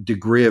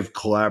degree of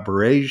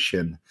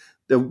collaboration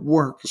that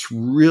works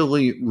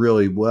really,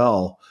 really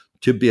well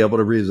to be able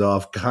to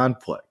resolve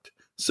conflict.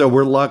 So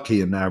we're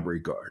lucky in that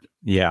regard.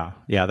 Yeah,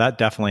 that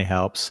definitely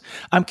helps.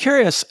 I'm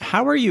curious,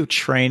 how are you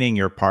training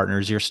your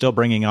partners? You're still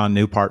bringing on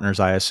new partners,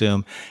 I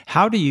assume.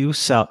 How do you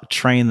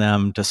train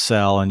them to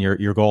sell, and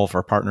your goal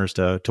for partners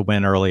to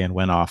win early and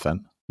win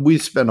often? We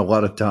spend a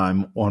lot of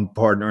time on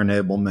partner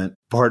enablement,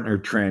 partner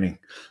training.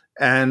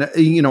 And,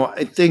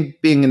 I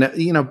think being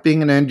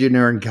an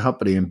engineering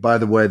company, and by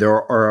the way,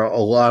 there are a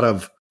lot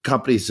of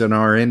companies in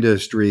our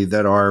industry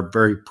that are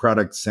very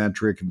product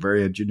centric and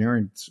very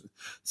engineering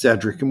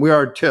centric, and we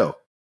are too.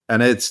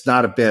 And it's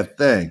not a bad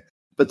thing.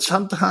 But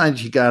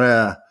sometimes you got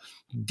to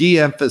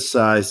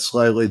de-emphasize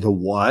slightly the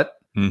what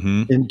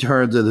in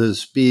terms of the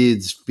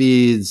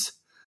speeds,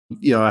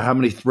 how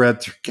many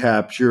threats are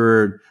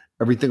captured,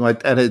 everything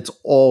like that. It's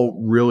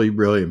all really,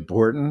 really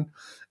important.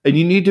 And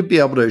you need to be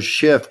able to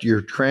shift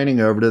your training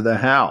over to the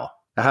how.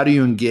 How do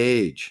you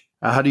engage?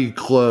 How do you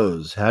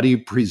close? How do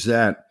you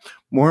present?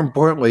 More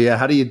importantly,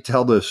 how do you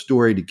tell the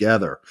story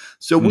together?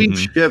 So we've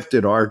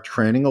shifted our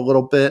training a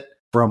little bit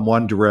from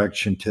one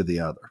direction to the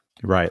other.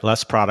 Right.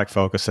 Less product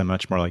focus and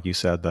much more, like you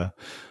said,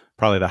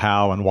 probably the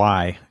how and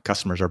why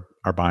customers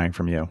are buying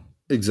from you.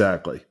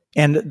 Exactly.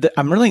 And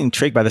I'm really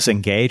intrigued by this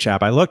Engage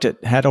app. I looked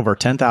at had over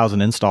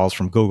 10,000 installs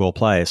from Google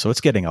Play, so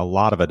it's getting a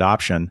lot of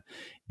adoption.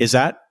 Does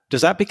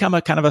that become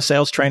a kind of a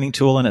sales training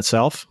tool in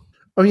itself?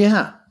 Oh,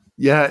 yeah.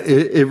 Yeah,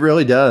 it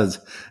really does.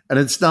 And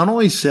it's not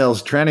only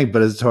sales training,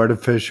 but it's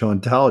artificial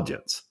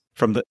intelligence.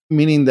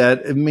 Meaning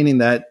that,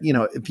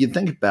 if you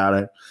think about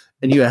it,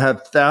 and you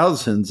have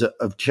thousands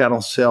of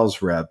channel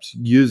sales reps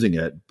using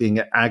it,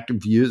 being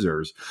active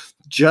users,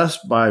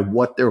 just by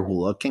what they're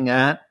looking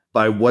at,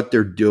 by what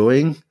they're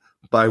doing,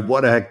 by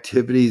what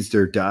activities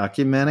they're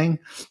documenting,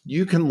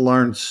 you can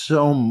learn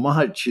so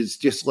much. It's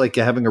just like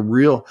having a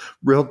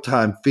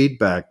real-time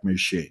feedback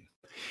machine.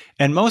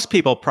 And most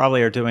people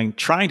probably are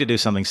trying to do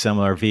something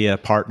similar via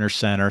Partner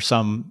Center,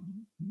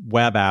 some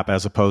web app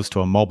as opposed to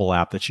a mobile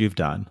app that you've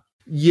done.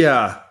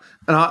 Yeah.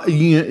 And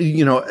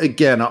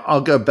again,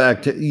 I'll go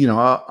back to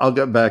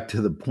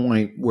the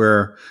point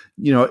where,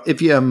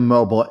 if you have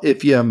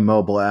a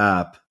mobile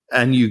app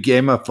and you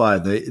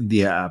gamify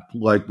the app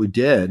like we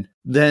did,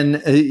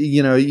 then,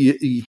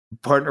 you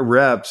partner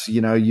reps,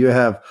 you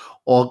have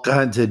all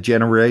kinds of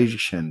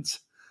generations.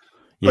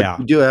 But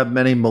you do have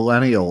many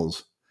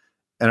millennials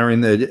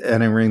entering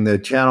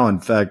the channel. In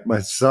fact,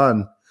 my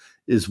son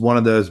is one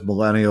of those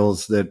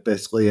millennials that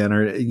basically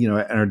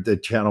entered the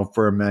channel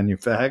for a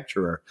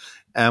manufacturer.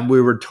 And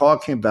we were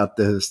talking about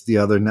this the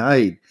other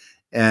night,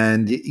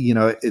 and,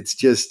 it's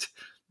just,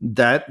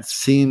 that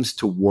seems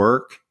to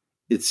work.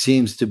 It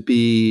seems to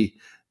be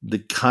the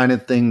kind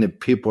of thing that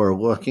people are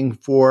looking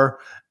for.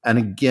 And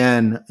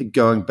again,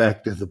 going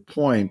back to the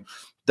point,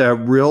 that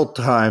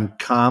real-time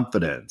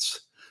confidence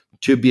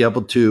to be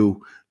able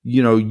to,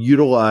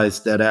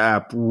 utilize that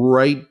app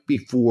right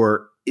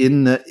before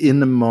in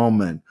the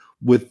moment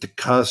with the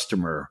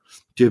customer,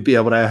 to be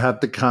able to have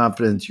the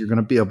confidence you're going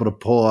to be able to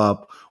pull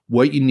up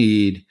what you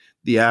need.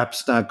 The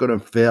app's not going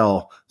to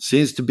fail.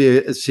 Seems to be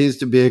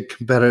a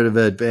competitive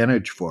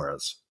advantage for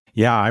us.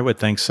 Yeah, I would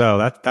think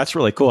so. That's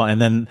really cool.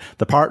 And then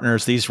the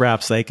partners, these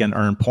reps, they can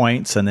earn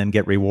points and then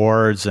get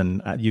rewards.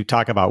 And you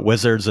talk about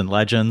wizards and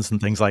legends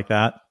and things like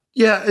that.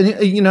 Yeah,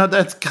 and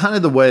that's kind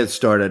of the way it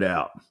started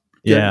out.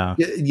 Yeah.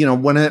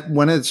 When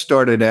it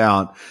started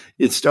out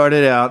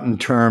in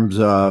terms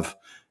of,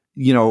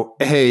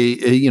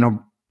 hey,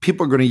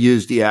 people are going to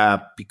use the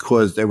app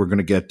because they were going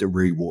to get the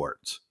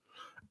rewards.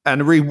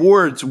 And the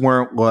rewards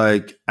weren't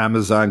like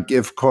Amazon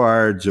gift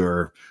cards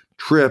or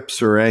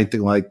trips or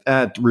anything like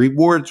that. The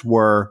rewards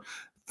were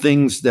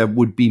things that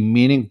would be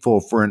meaningful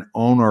for an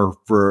owner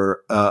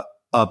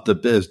of the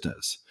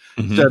business.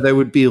 Mm-hmm. So they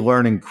would be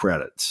learning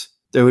credits.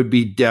 There would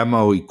be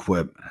demo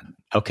equipment.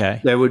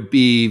 Okay. There would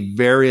be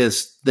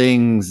various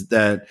things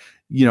that,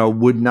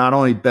 would not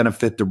only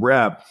benefit the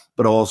rep,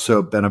 but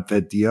also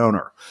benefit the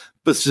owner.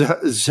 But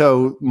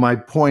so my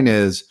point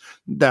is,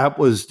 that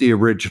was the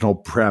original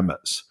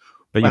premise.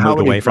 But you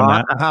moved away from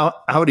that?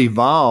 How it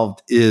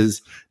evolved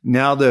is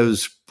now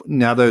those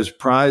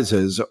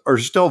prizes are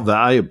still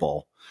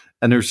valuable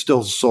and they're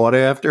still sought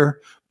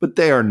after, but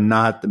they are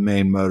not the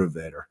main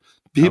motivator.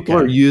 People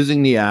are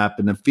using the app,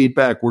 and the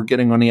feedback we're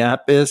getting on the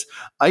app is,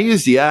 I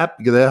use the app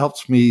because it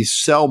helps me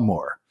sell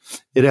more.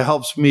 It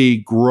helps me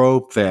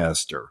grow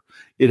faster.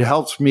 It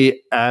helps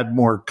me add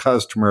more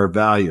customer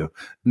value.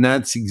 And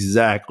that's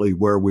exactly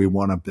where we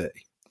want to be.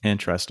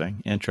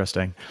 Interesting.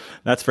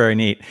 That's very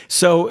neat.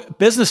 So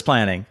business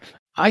planning,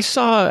 I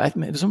saw, it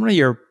was one of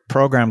your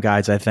program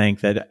guides, I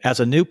think, that as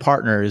a new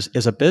partner,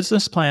 is a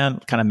business plan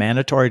kind of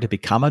mandatory to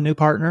become a new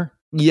partner?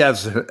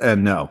 Yes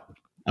and no.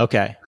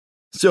 Okay.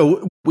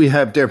 So we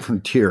have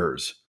different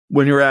tiers.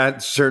 When you're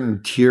at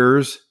certain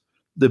tiers,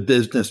 the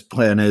business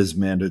plan is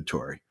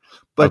mandatory.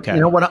 But you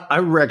know what? I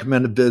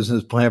recommend a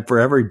business plan for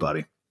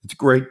everybody. It's a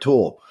great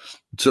tool.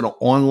 It's an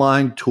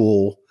online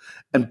tool.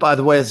 And by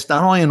the way, it's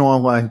not only an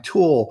online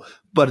tool,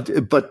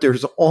 but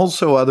there's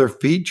also other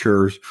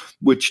features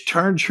which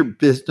turns your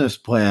business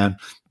plan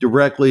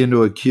directly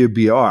into a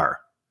QBR.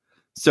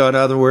 So in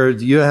other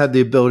words, you had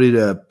the ability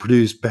to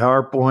produce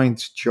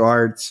PowerPoints,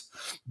 charts,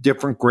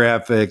 different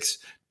graphics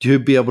to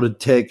be able to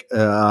take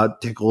a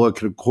look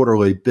at a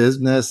quarterly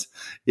business.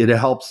 It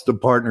helps the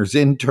partners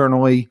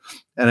internally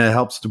and it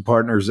helps the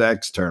partners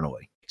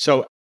externally.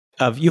 So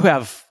you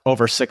have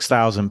over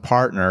 6,000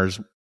 partners.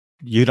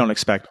 You don't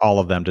expect all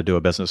of them to do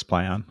a business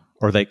plan,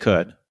 or they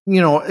could.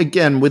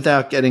 Again,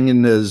 without getting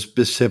into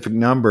specific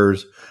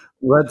numbers,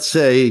 let's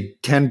say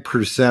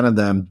 10% of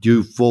them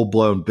do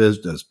full-blown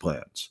business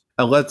plans.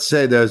 And let's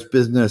say those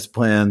business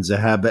plans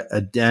have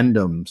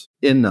addendums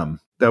in them.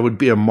 That would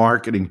be a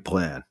marketing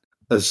plan,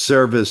 a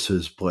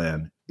services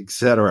plan,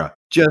 etc.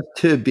 Just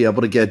to be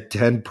able to get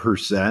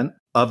 10%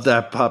 of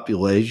that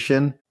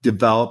population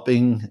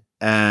developing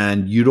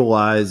and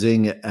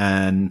utilizing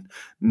and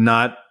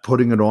not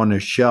putting it on a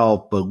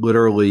shelf, but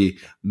literally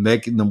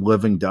making them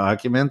living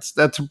documents,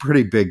 that's a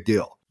pretty big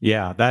deal.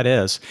 Yeah, that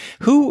is.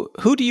 Who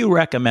do you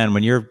recommend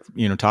when you're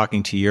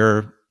talking to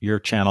your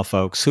channel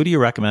folks? Who do you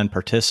recommend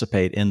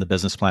participate in the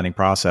business planning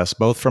process,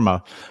 both from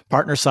a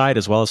partner side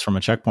as well as from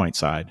a Checkpoint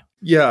side?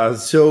 Yeah,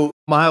 so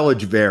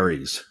mileage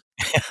varies.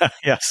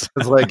 Yes,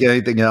 it's like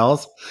anything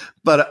else.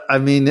 But I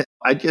mean,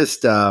 I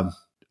just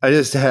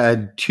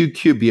had 2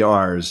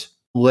 QBRs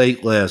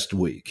late last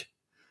week,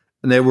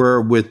 and they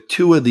were with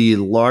 2 of the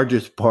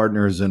largest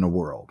partners in the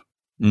world.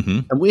 Mm-hmm.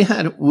 And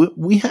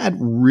we had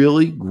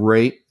really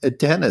great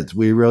attendance.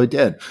 We really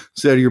did.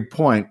 So to your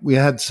point, we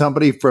had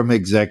somebody from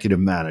executive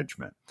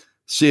management,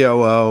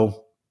 COO,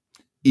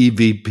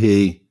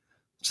 EVP,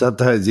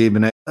 sometimes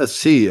even a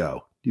CEO,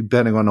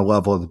 depending on the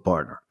level of the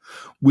partner.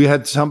 We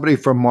had somebody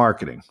from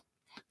marketing,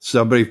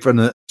 somebody from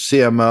the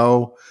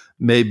CMO,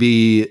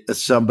 maybe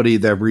somebody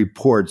that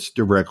reports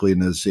directly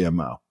into the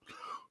CMO.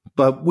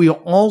 But we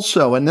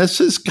also, and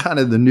this is kind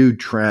of the new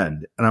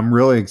trend, and I'm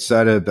really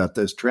excited about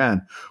this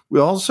trend, we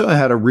also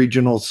had a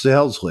regional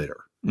sales leader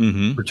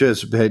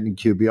participate in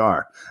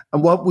QBR.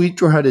 And what we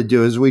try to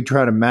do is we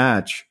try to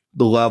match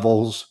the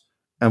levels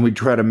and we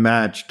try to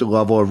match the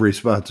level of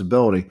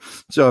responsibility.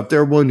 So if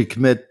they're willing to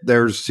commit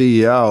their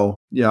CEO,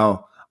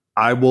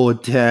 I will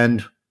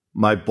attend,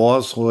 my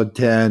boss will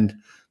attend,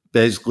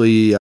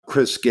 basically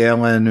Chris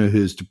Galen,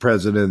 who's the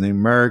president of the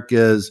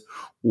Americas,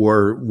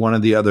 or one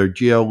of the other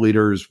geo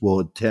leaders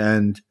will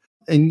attend.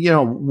 And,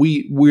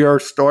 we're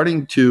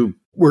starting to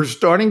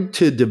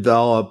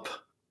develop,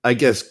 I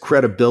guess,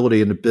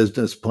 credibility in the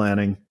business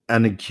planning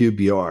and in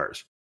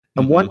QBRs.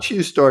 And once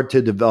you start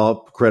to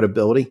develop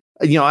credibility,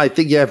 I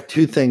think you have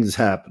 2 things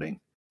happening.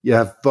 You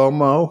have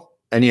FOMO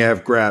and you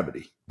have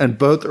gravity, and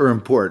both are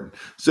important.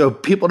 So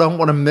people don't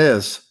want to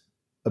miss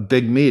a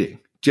big meeting,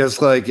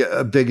 just like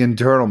a big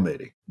internal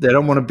meeting. They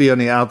don't want to be on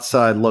the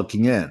outside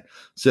looking in.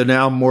 So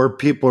now more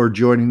people are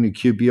joining the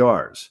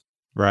QBRs.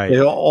 Right.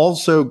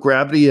 Also,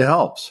 gravity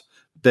helps,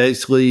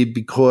 basically,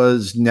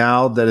 because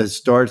now that it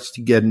starts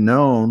to get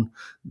known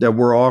that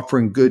we're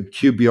offering good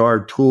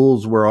QBR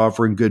tools, we're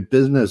offering good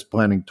business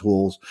planning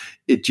tools,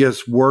 it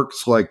just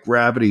works like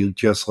gravity,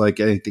 just like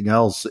anything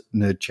else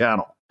in the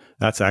channel.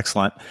 That's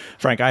excellent.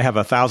 Frank, I have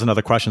 1,000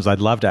 other questions I'd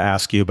love to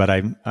ask you, but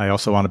I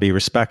also want to be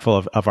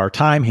respectful of our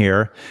time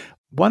here.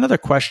 One other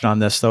question on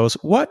this, though, is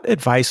what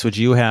advice would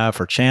you have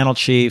for channel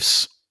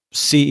chiefs,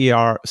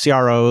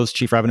 CROs,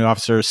 chief revenue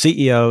officers,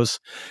 CEOs,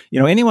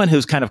 anyone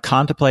who's kind of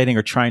contemplating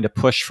or trying to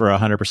push for a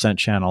 100%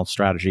 channel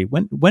strategy?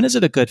 When is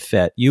it a good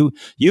fit?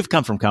 You've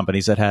come from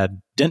companies that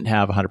didn't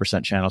have a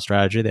 100% channel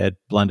strategy. They had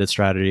blended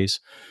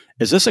strategies.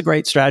 Is this a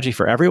great strategy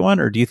for everyone,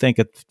 or do you think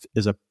it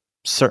is a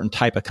certain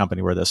type of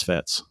company where this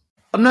fits?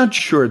 I'm not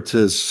sure it's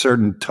a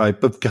certain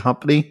type of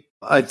company.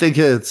 I think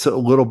it's a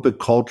little bit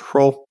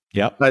cultural.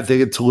 Yep. I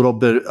think it's a little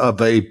bit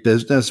of a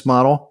business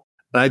model.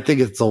 And I think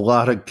it's a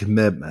lot of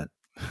commitment.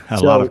 A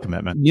lot of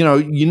commitment. You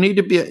need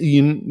to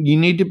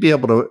be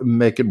able to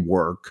make it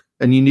work,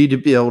 and you need to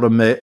be able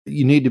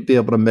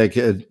to make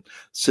it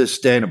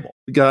sustainable.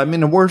 Because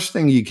the worst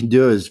thing you can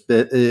do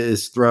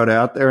is throw it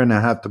out there and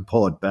have to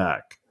pull it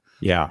back.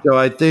 Yeah. So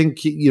I think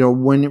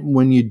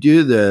when you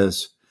do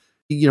this,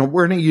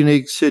 we're in a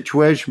unique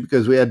situation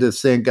because we had the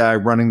same guy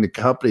running the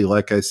company,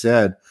 like I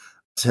said,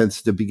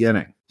 since the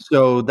beginning.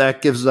 So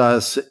that gives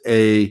us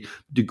a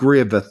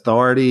degree of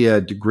authority, a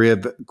degree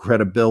of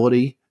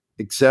credibility,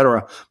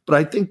 etc. But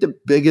I think the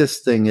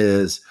biggest thing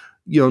is,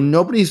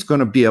 nobody's going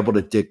to be able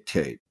to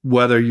dictate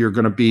whether you're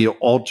going to be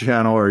all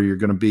channel or you're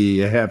going to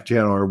be a half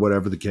channel or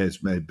whatever the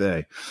case may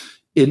be.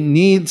 It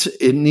needs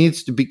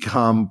to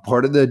become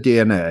part of the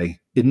DNA.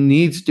 It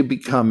needs to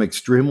become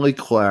extremely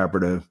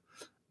collaborative,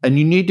 and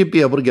you need to be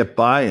able to get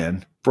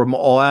buy-in from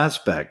all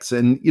aspects.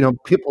 And,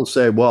 people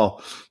say,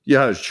 well,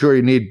 yeah, sure,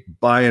 you need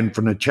buy-in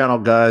from the channel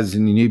guys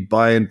and you need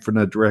buy-in from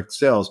the direct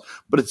sales,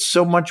 but it's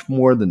so much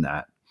more than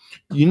that.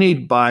 You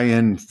need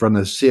buy-in from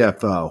the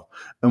CFO.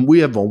 And we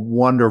have a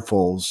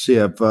wonderful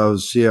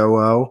CFO,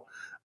 COO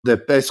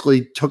that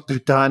basically took the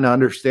time to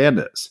understand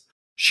this.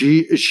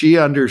 She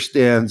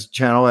understands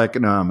channel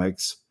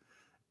economics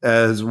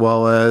as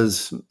well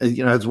as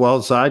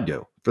I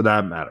do, for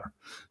that matter.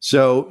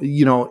 So,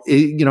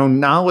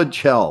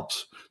 knowledge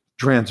helps.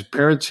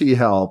 transparency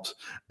helps.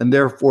 And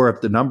therefore,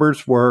 if the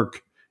numbers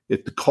work,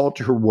 if the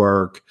culture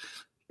work,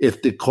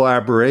 if the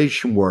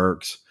collaboration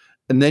works,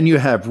 and then you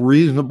have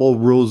reasonable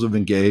rules of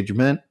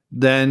engagement,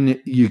 then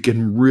you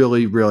can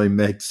really, really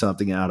make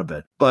something out of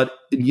it. But,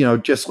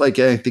 just like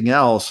anything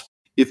else,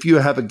 if you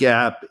have a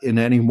gap in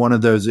any one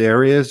of those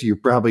areas, you're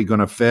probably going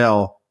to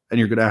fail and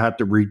you're going to have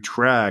to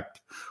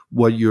retract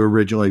what you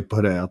originally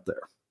put out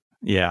there.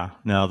 Yeah,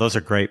 no, those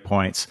are great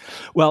points.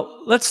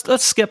 Well, let's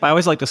skip. I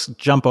always like to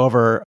jump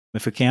over,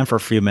 if we can, for a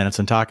few minutes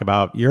and talk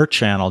about your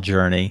channel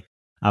journey.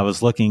 I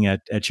was looking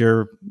at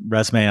your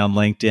resume on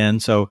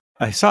LinkedIn. So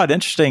I saw an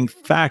interesting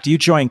fact. You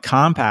joined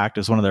Compaq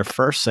as one of their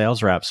first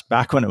sales reps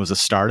back when it was a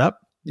startup.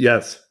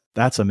 Yes.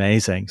 That's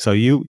amazing. So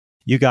you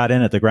got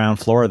in at the ground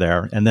floor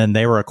there, and then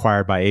they were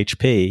acquired by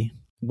HP.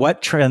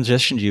 What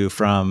transitioned you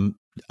from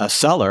a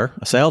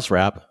sales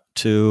rep,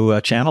 to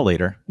a channel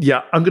leader?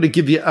 Yeah, I'm going to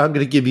give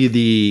you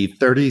the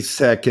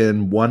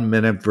 30-second,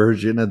 1-minute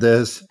version of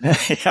this.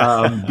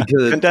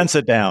 Because condense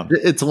it down.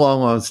 It's a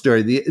long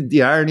story.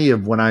 The irony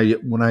of when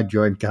I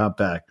joined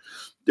Compaq,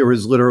 there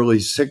was literally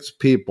 6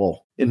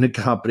 people in the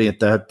company at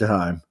that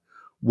time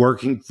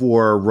working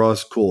for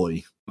Ross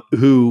Cooley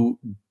who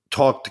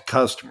talked to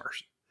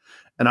customers.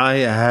 And I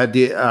had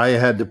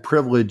the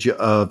privilege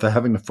of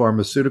having the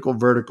pharmaceutical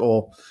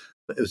vertical.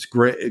 It was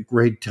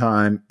great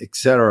time, et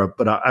cetera.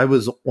 But I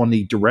was on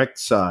the direct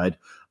side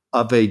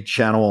of a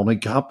channel-only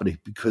company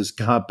because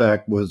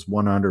Compaq was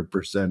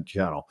 100%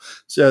 channel.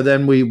 So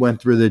then we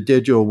went through the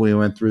digital, we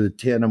went through the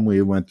Tandem,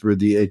 we went through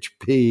the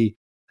HP.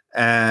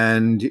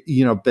 And,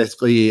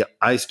 basically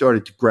I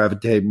started to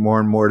gravitate more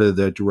and more to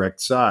the direct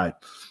side,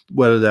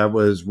 whether that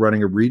was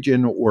running a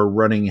region or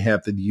running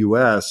half of the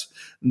U.S.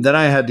 And then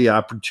I had the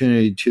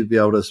opportunity to be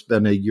able to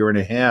spend a year and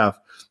a half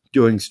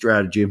doing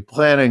strategy and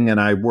planning. And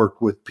I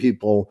worked with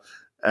people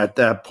at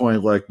that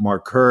point like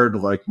Mark Hurd,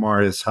 like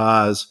Marius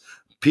Haas,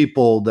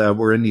 people that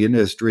were in the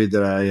industry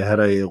that I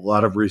had a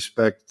lot of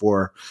respect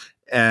for.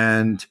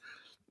 And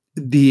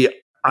the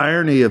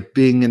irony of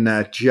being in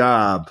that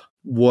job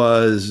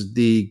was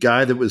the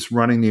guy that was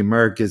running the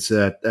Americas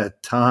at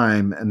that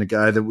time and the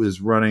guy that was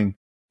running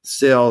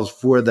sales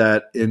for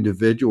that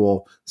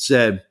individual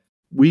said,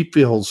 "We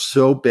feel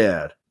so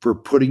bad for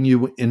putting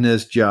you in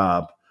this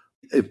job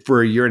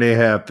for a year and a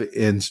half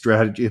in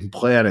strategy and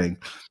planning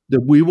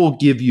that we will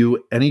give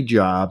you any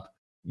job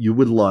you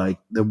would like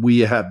that we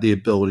have the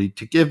ability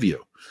to give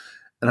you."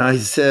 And I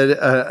said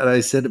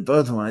to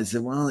both of them, I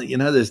said, "Well,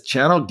 this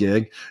channel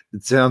gig,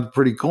 it sounds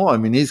pretty cool. I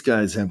mean, these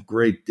guys have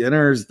great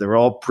dinners. They're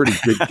all pretty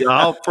good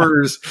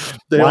golfers.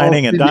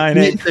 Wining and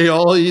dining. They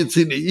all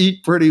seem to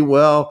eat pretty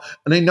well,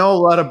 and they know a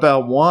lot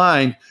about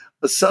wine.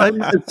 Sign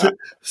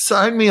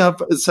me up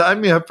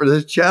for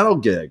this channel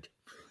gig."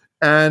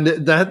 And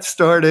that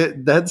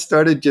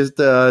started just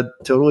a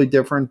totally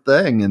different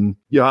thing. And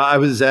I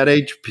was at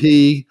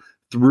HP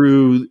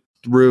through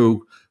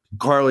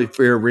Carly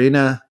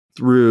Fiorina,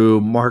 through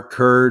Mark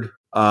Hurd,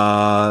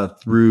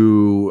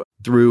 through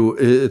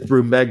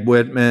Meg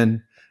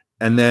Whitman,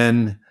 and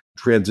then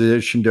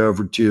transitioned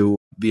over to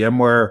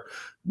VMware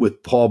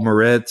with Paul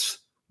Moritz,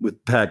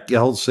 with Pat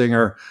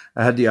Gelsinger.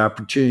 I had the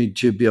opportunity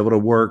to be able to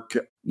work,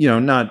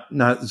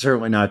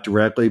 certainly not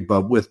directly,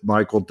 but with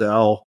Michael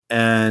Dell.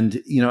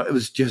 And, it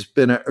was just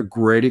been a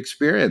great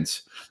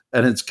experience.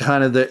 And it's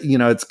kind of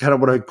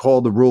what I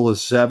call the rule of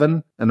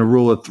 7 and the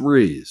rule of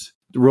 3s.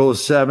 The rule of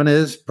 7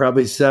 is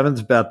probably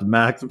 7's about the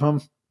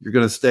maximum. You're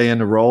going to stay in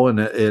the role in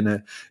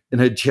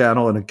a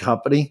channel in a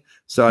company.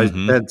 So I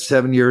spent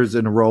 7 years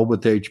in a role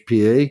with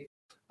HPE.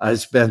 I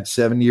spent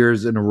 7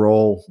 years in a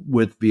role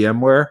with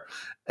VMware.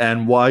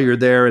 And while you're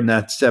there in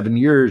that 7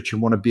 years, you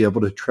want to be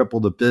able to triple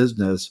the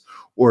business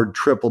or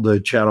triple the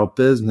channel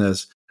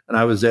business. And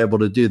I was able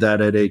to do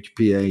that at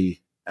HPE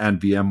and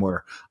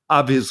VMware.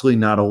 Obviously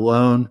not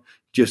alone,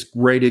 just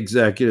great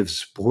executive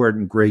support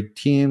and great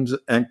teams,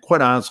 and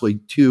quite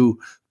honestly, 2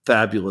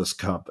 fabulous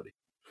companies.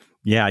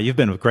 Yeah, you've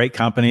been with great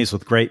companies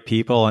with great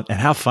people. And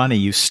how funny,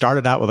 you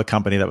started out with a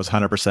company that was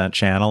 100%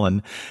 channel,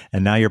 and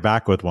now you're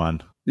back with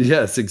one.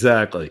 Yes,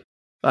 exactly.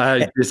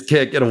 I just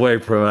can't get away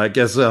from it. I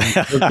guess I'm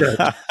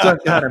some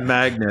kind of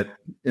magnet.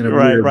 In a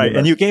right. way.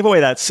 And you gave away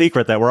that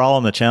secret that we're all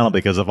on the channel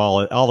because of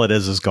all it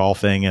is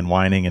golfing and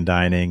wining and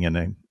dining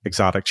and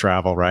exotic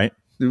travel, right?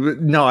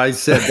 No, I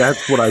said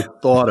that's what I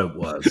thought it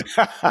was.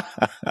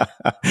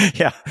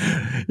 Yeah,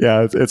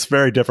 it's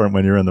very different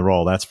when you're in the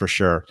role. That's for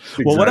sure.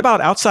 Exactly. Well, what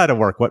about outside of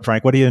work?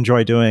 Frank, what do you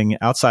enjoy doing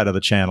outside of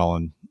the channel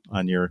and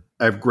on your?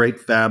 I have great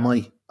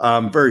family.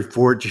 I'm very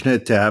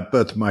fortunate to have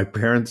both my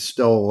parents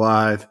still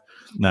alive.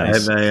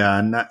 Nice. I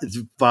have a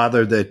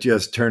father that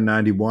just turned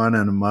 91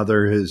 and a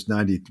mother who's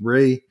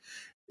 93.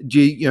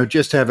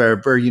 Just have a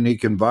very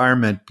unique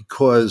environment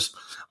because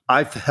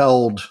I've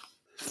held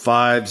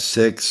 5,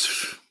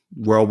 6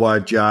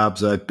 worldwide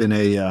jobs. I've been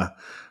a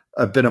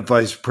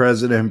vice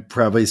president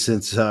probably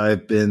since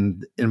I've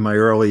been in my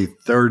early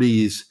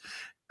 30s,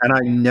 and I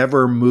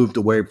never moved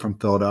away from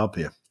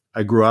Philadelphia.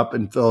 I grew up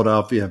in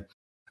Philadelphia.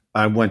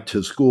 I went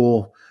to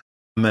school.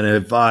 I'm an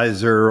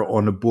advisor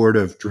on the board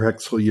of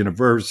Drexel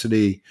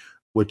University.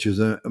 which is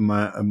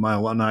my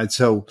alumni.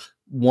 So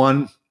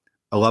one,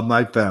 I love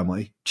my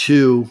family.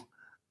 Two,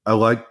 I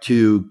like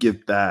to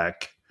give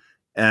back.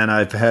 And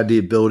I've had the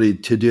ability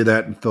to do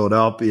that in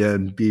Philadelphia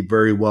and be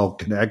very well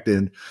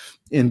connected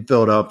in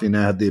Philadelphia, and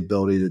I had the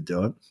ability to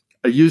do it.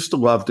 I used to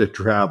love to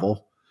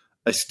travel.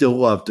 I still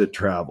love to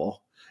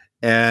travel.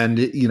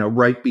 And,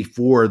 right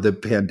before the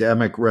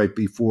pandemic, right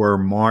before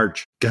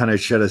March kind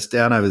of shut us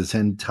down, I was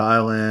in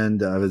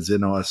Thailand, I was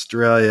in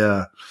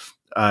Australia.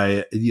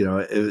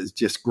 It was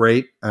just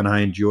great. And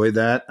I enjoy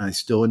that. I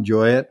still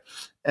enjoy it.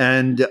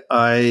 And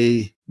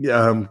I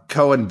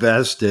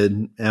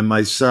co-invested, and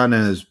my son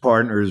and his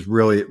partners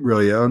really,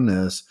 really own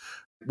this.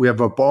 We have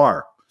a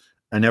bar.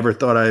 I never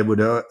thought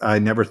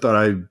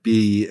I'd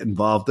be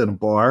involved in a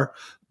bar,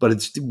 but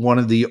it's one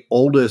of the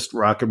oldest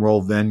rock and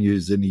roll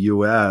venues in the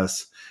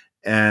U.S.,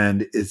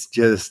 and it's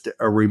just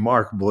a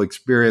remarkable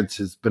experience.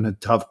 It's been a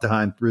tough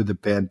time through the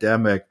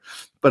pandemic,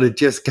 but it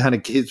just kind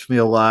of keeps me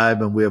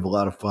alive, and we have a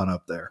lot of fun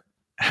up there.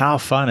 How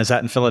fun? Is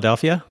that in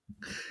Philadelphia?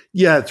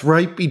 Yeah, it's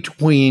right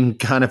between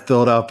kind of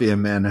Philadelphia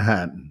and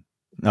Manhattan.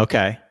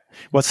 Okay.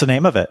 What's the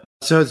name of it?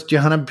 So it's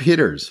John and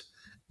Peters.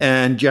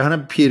 And John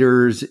and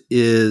Peters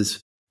is,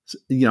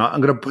 I'm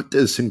going to put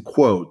this in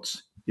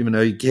quotes, even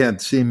though you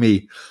can't see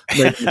me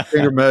making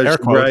finger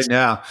motion right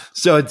now.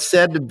 So it's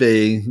said to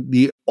be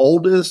the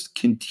oldest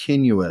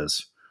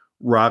continuous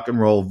rock and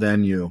roll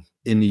venue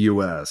in the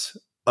U.S.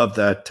 of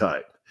that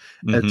type.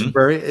 Mm-hmm.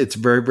 It's a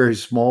very, very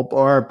small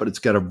bar, but it's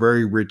got a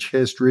very rich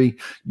history.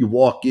 You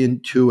walk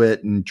into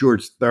it, and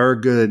George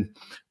Thorogood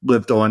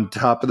lived on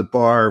top of the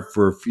bar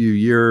for a few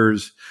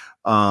years.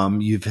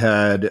 You've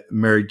had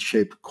Mary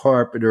Shape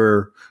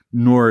Carpenter,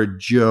 Nora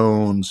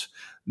Jones,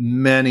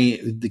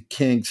 the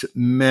Kinks,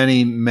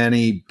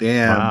 many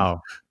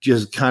bands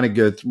just kind of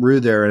go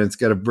through there, and it's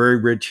got a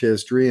very rich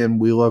history. And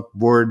we look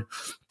forward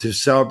to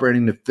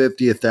celebrating the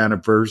 50th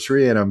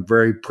anniversary. And I'm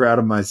very proud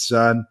of my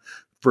son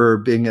for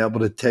being able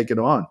to take it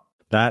on.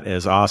 That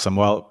is awesome.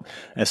 Well,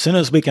 as soon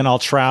as we can all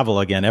travel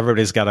again,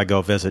 everybody's got to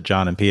go visit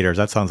John and Peters.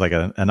 That sounds like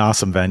an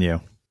awesome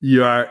venue.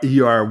 You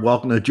are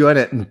welcome to join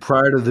it. And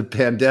prior to the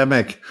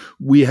pandemic,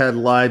 we had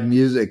live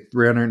music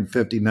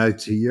 350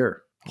 nights a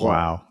year.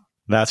 Wow.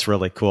 That's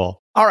really cool.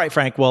 All right,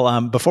 Frank.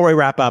 Well, before we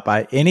wrap up,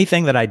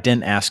 anything that I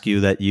didn't ask you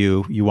that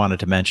you wanted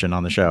to mention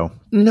on the show?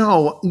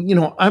 No,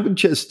 I would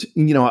just,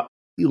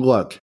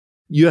 look,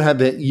 you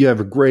have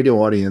a great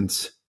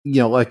audience.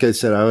 Like I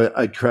said,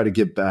 I try to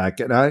get back.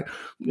 And I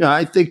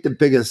think the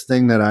biggest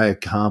thing that I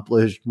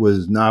accomplished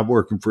was not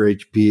working for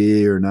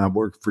HP or not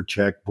working for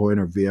Check Point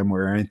or VMware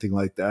or anything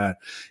like that.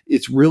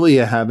 It's really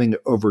having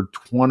over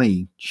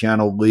 20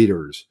 channel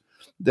leaders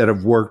that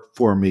have worked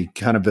for me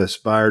kind of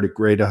aspire to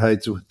greater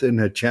heights within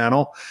the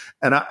channel.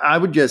 And I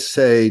would just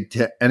say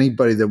to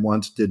anybody that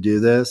wants to do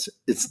this,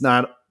 it's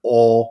not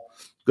all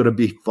going to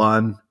be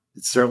fun.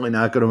 It's certainly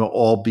not going to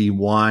all be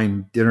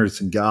wine, dinners,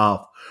 and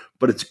golf.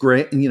 But it's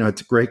great.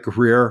 It's a great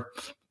career.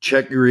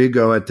 Check your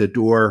ego at the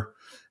door.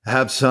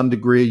 Have some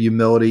degree of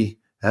humility.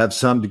 Have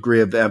some degree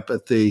of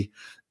empathy,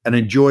 and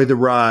enjoy the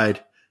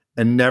ride.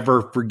 And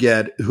never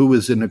forget who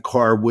was in the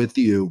car with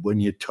you when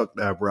you took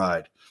that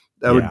ride.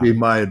 That would be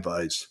my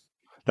advice.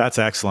 That's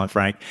excellent,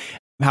 Frank.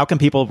 How can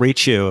people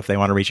reach you if they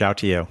want to reach out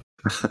to you?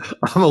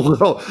 I'm a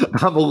little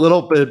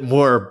bit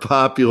more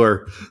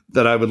popular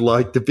than I would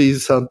like to be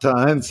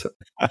sometimes.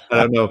 I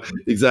don't know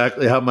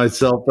exactly how my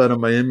cell phone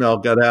and my email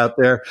got out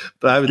there,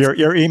 but I would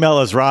your email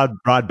is Rod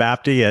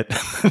Bapty at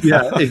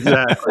Yeah,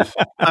 exactly.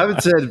 I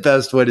would say the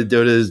best way to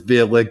do it is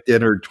via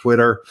LinkedIn or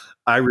Twitter.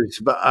 I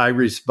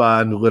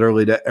respond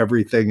literally to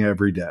everything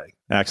every day.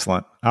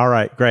 Excellent. All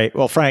right, great.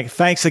 Well, Frank,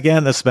 thanks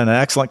again. This has been an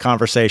excellent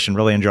conversation.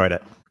 Really enjoyed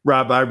it.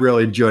 Rob, I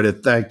really enjoyed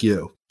it. Thank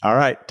you. All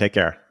right, take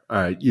care. All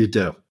right, you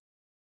too.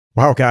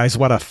 Wow, guys,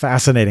 what a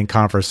fascinating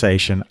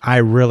conversation. I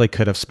really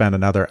could have spent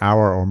another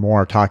hour or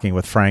more talking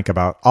with Frank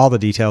about all the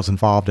details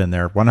involved in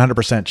their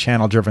 100%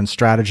 channel-driven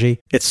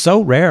strategy. It's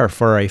so rare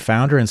for a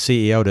founder and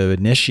CEO to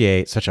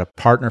initiate such a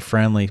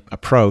partner-friendly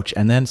approach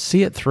and then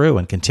see it through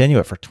and continue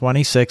it for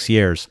 26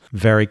 years.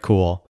 Very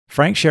cool.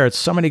 Frank shared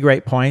so many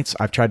great points.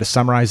 I've tried to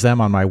summarize them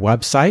on my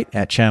website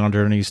at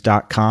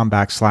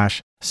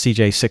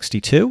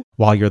channeljourneys.com/CJ62.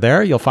 While you're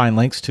there, you'll find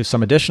links to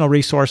some additional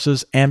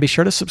resources, and be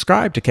sure to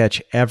subscribe to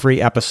catch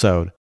every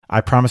episode.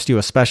 I promised you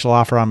a special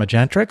offer on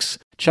Magentrix.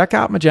 Check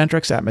out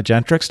Magentrix at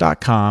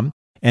magentrix.com.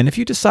 And if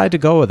you decide to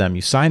go with them,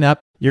 you sign up,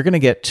 you're going to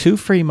get 2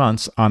 free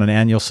months on an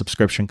annual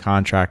subscription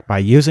contract by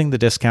using the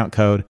discount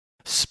code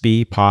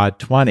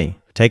SPPOD20.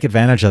 Take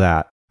advantage of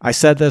that. I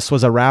said this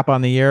was a wrap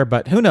on the year,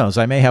 but who knows?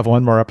 I may have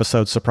one more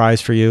episode surprise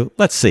for you.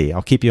 Let's see.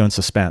 I'll keep you in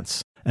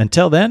suspense.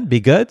 Until then,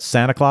 be good,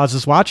 Santa Claus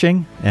is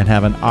watching, and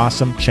have an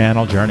awesome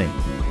channel journey.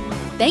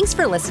 Thanks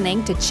for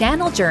listening to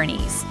Channel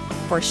Journeys.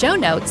 For show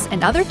notes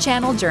and other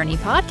Channel Journey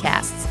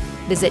podcasts,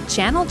 visit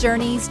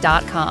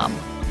channeljourneys.com.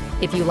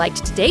 If you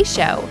liked today's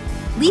show,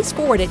 please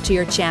forward it to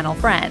your channel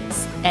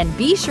friends, and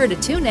be sure to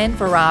tune in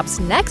for Rob's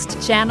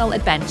next channel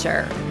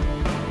adventure.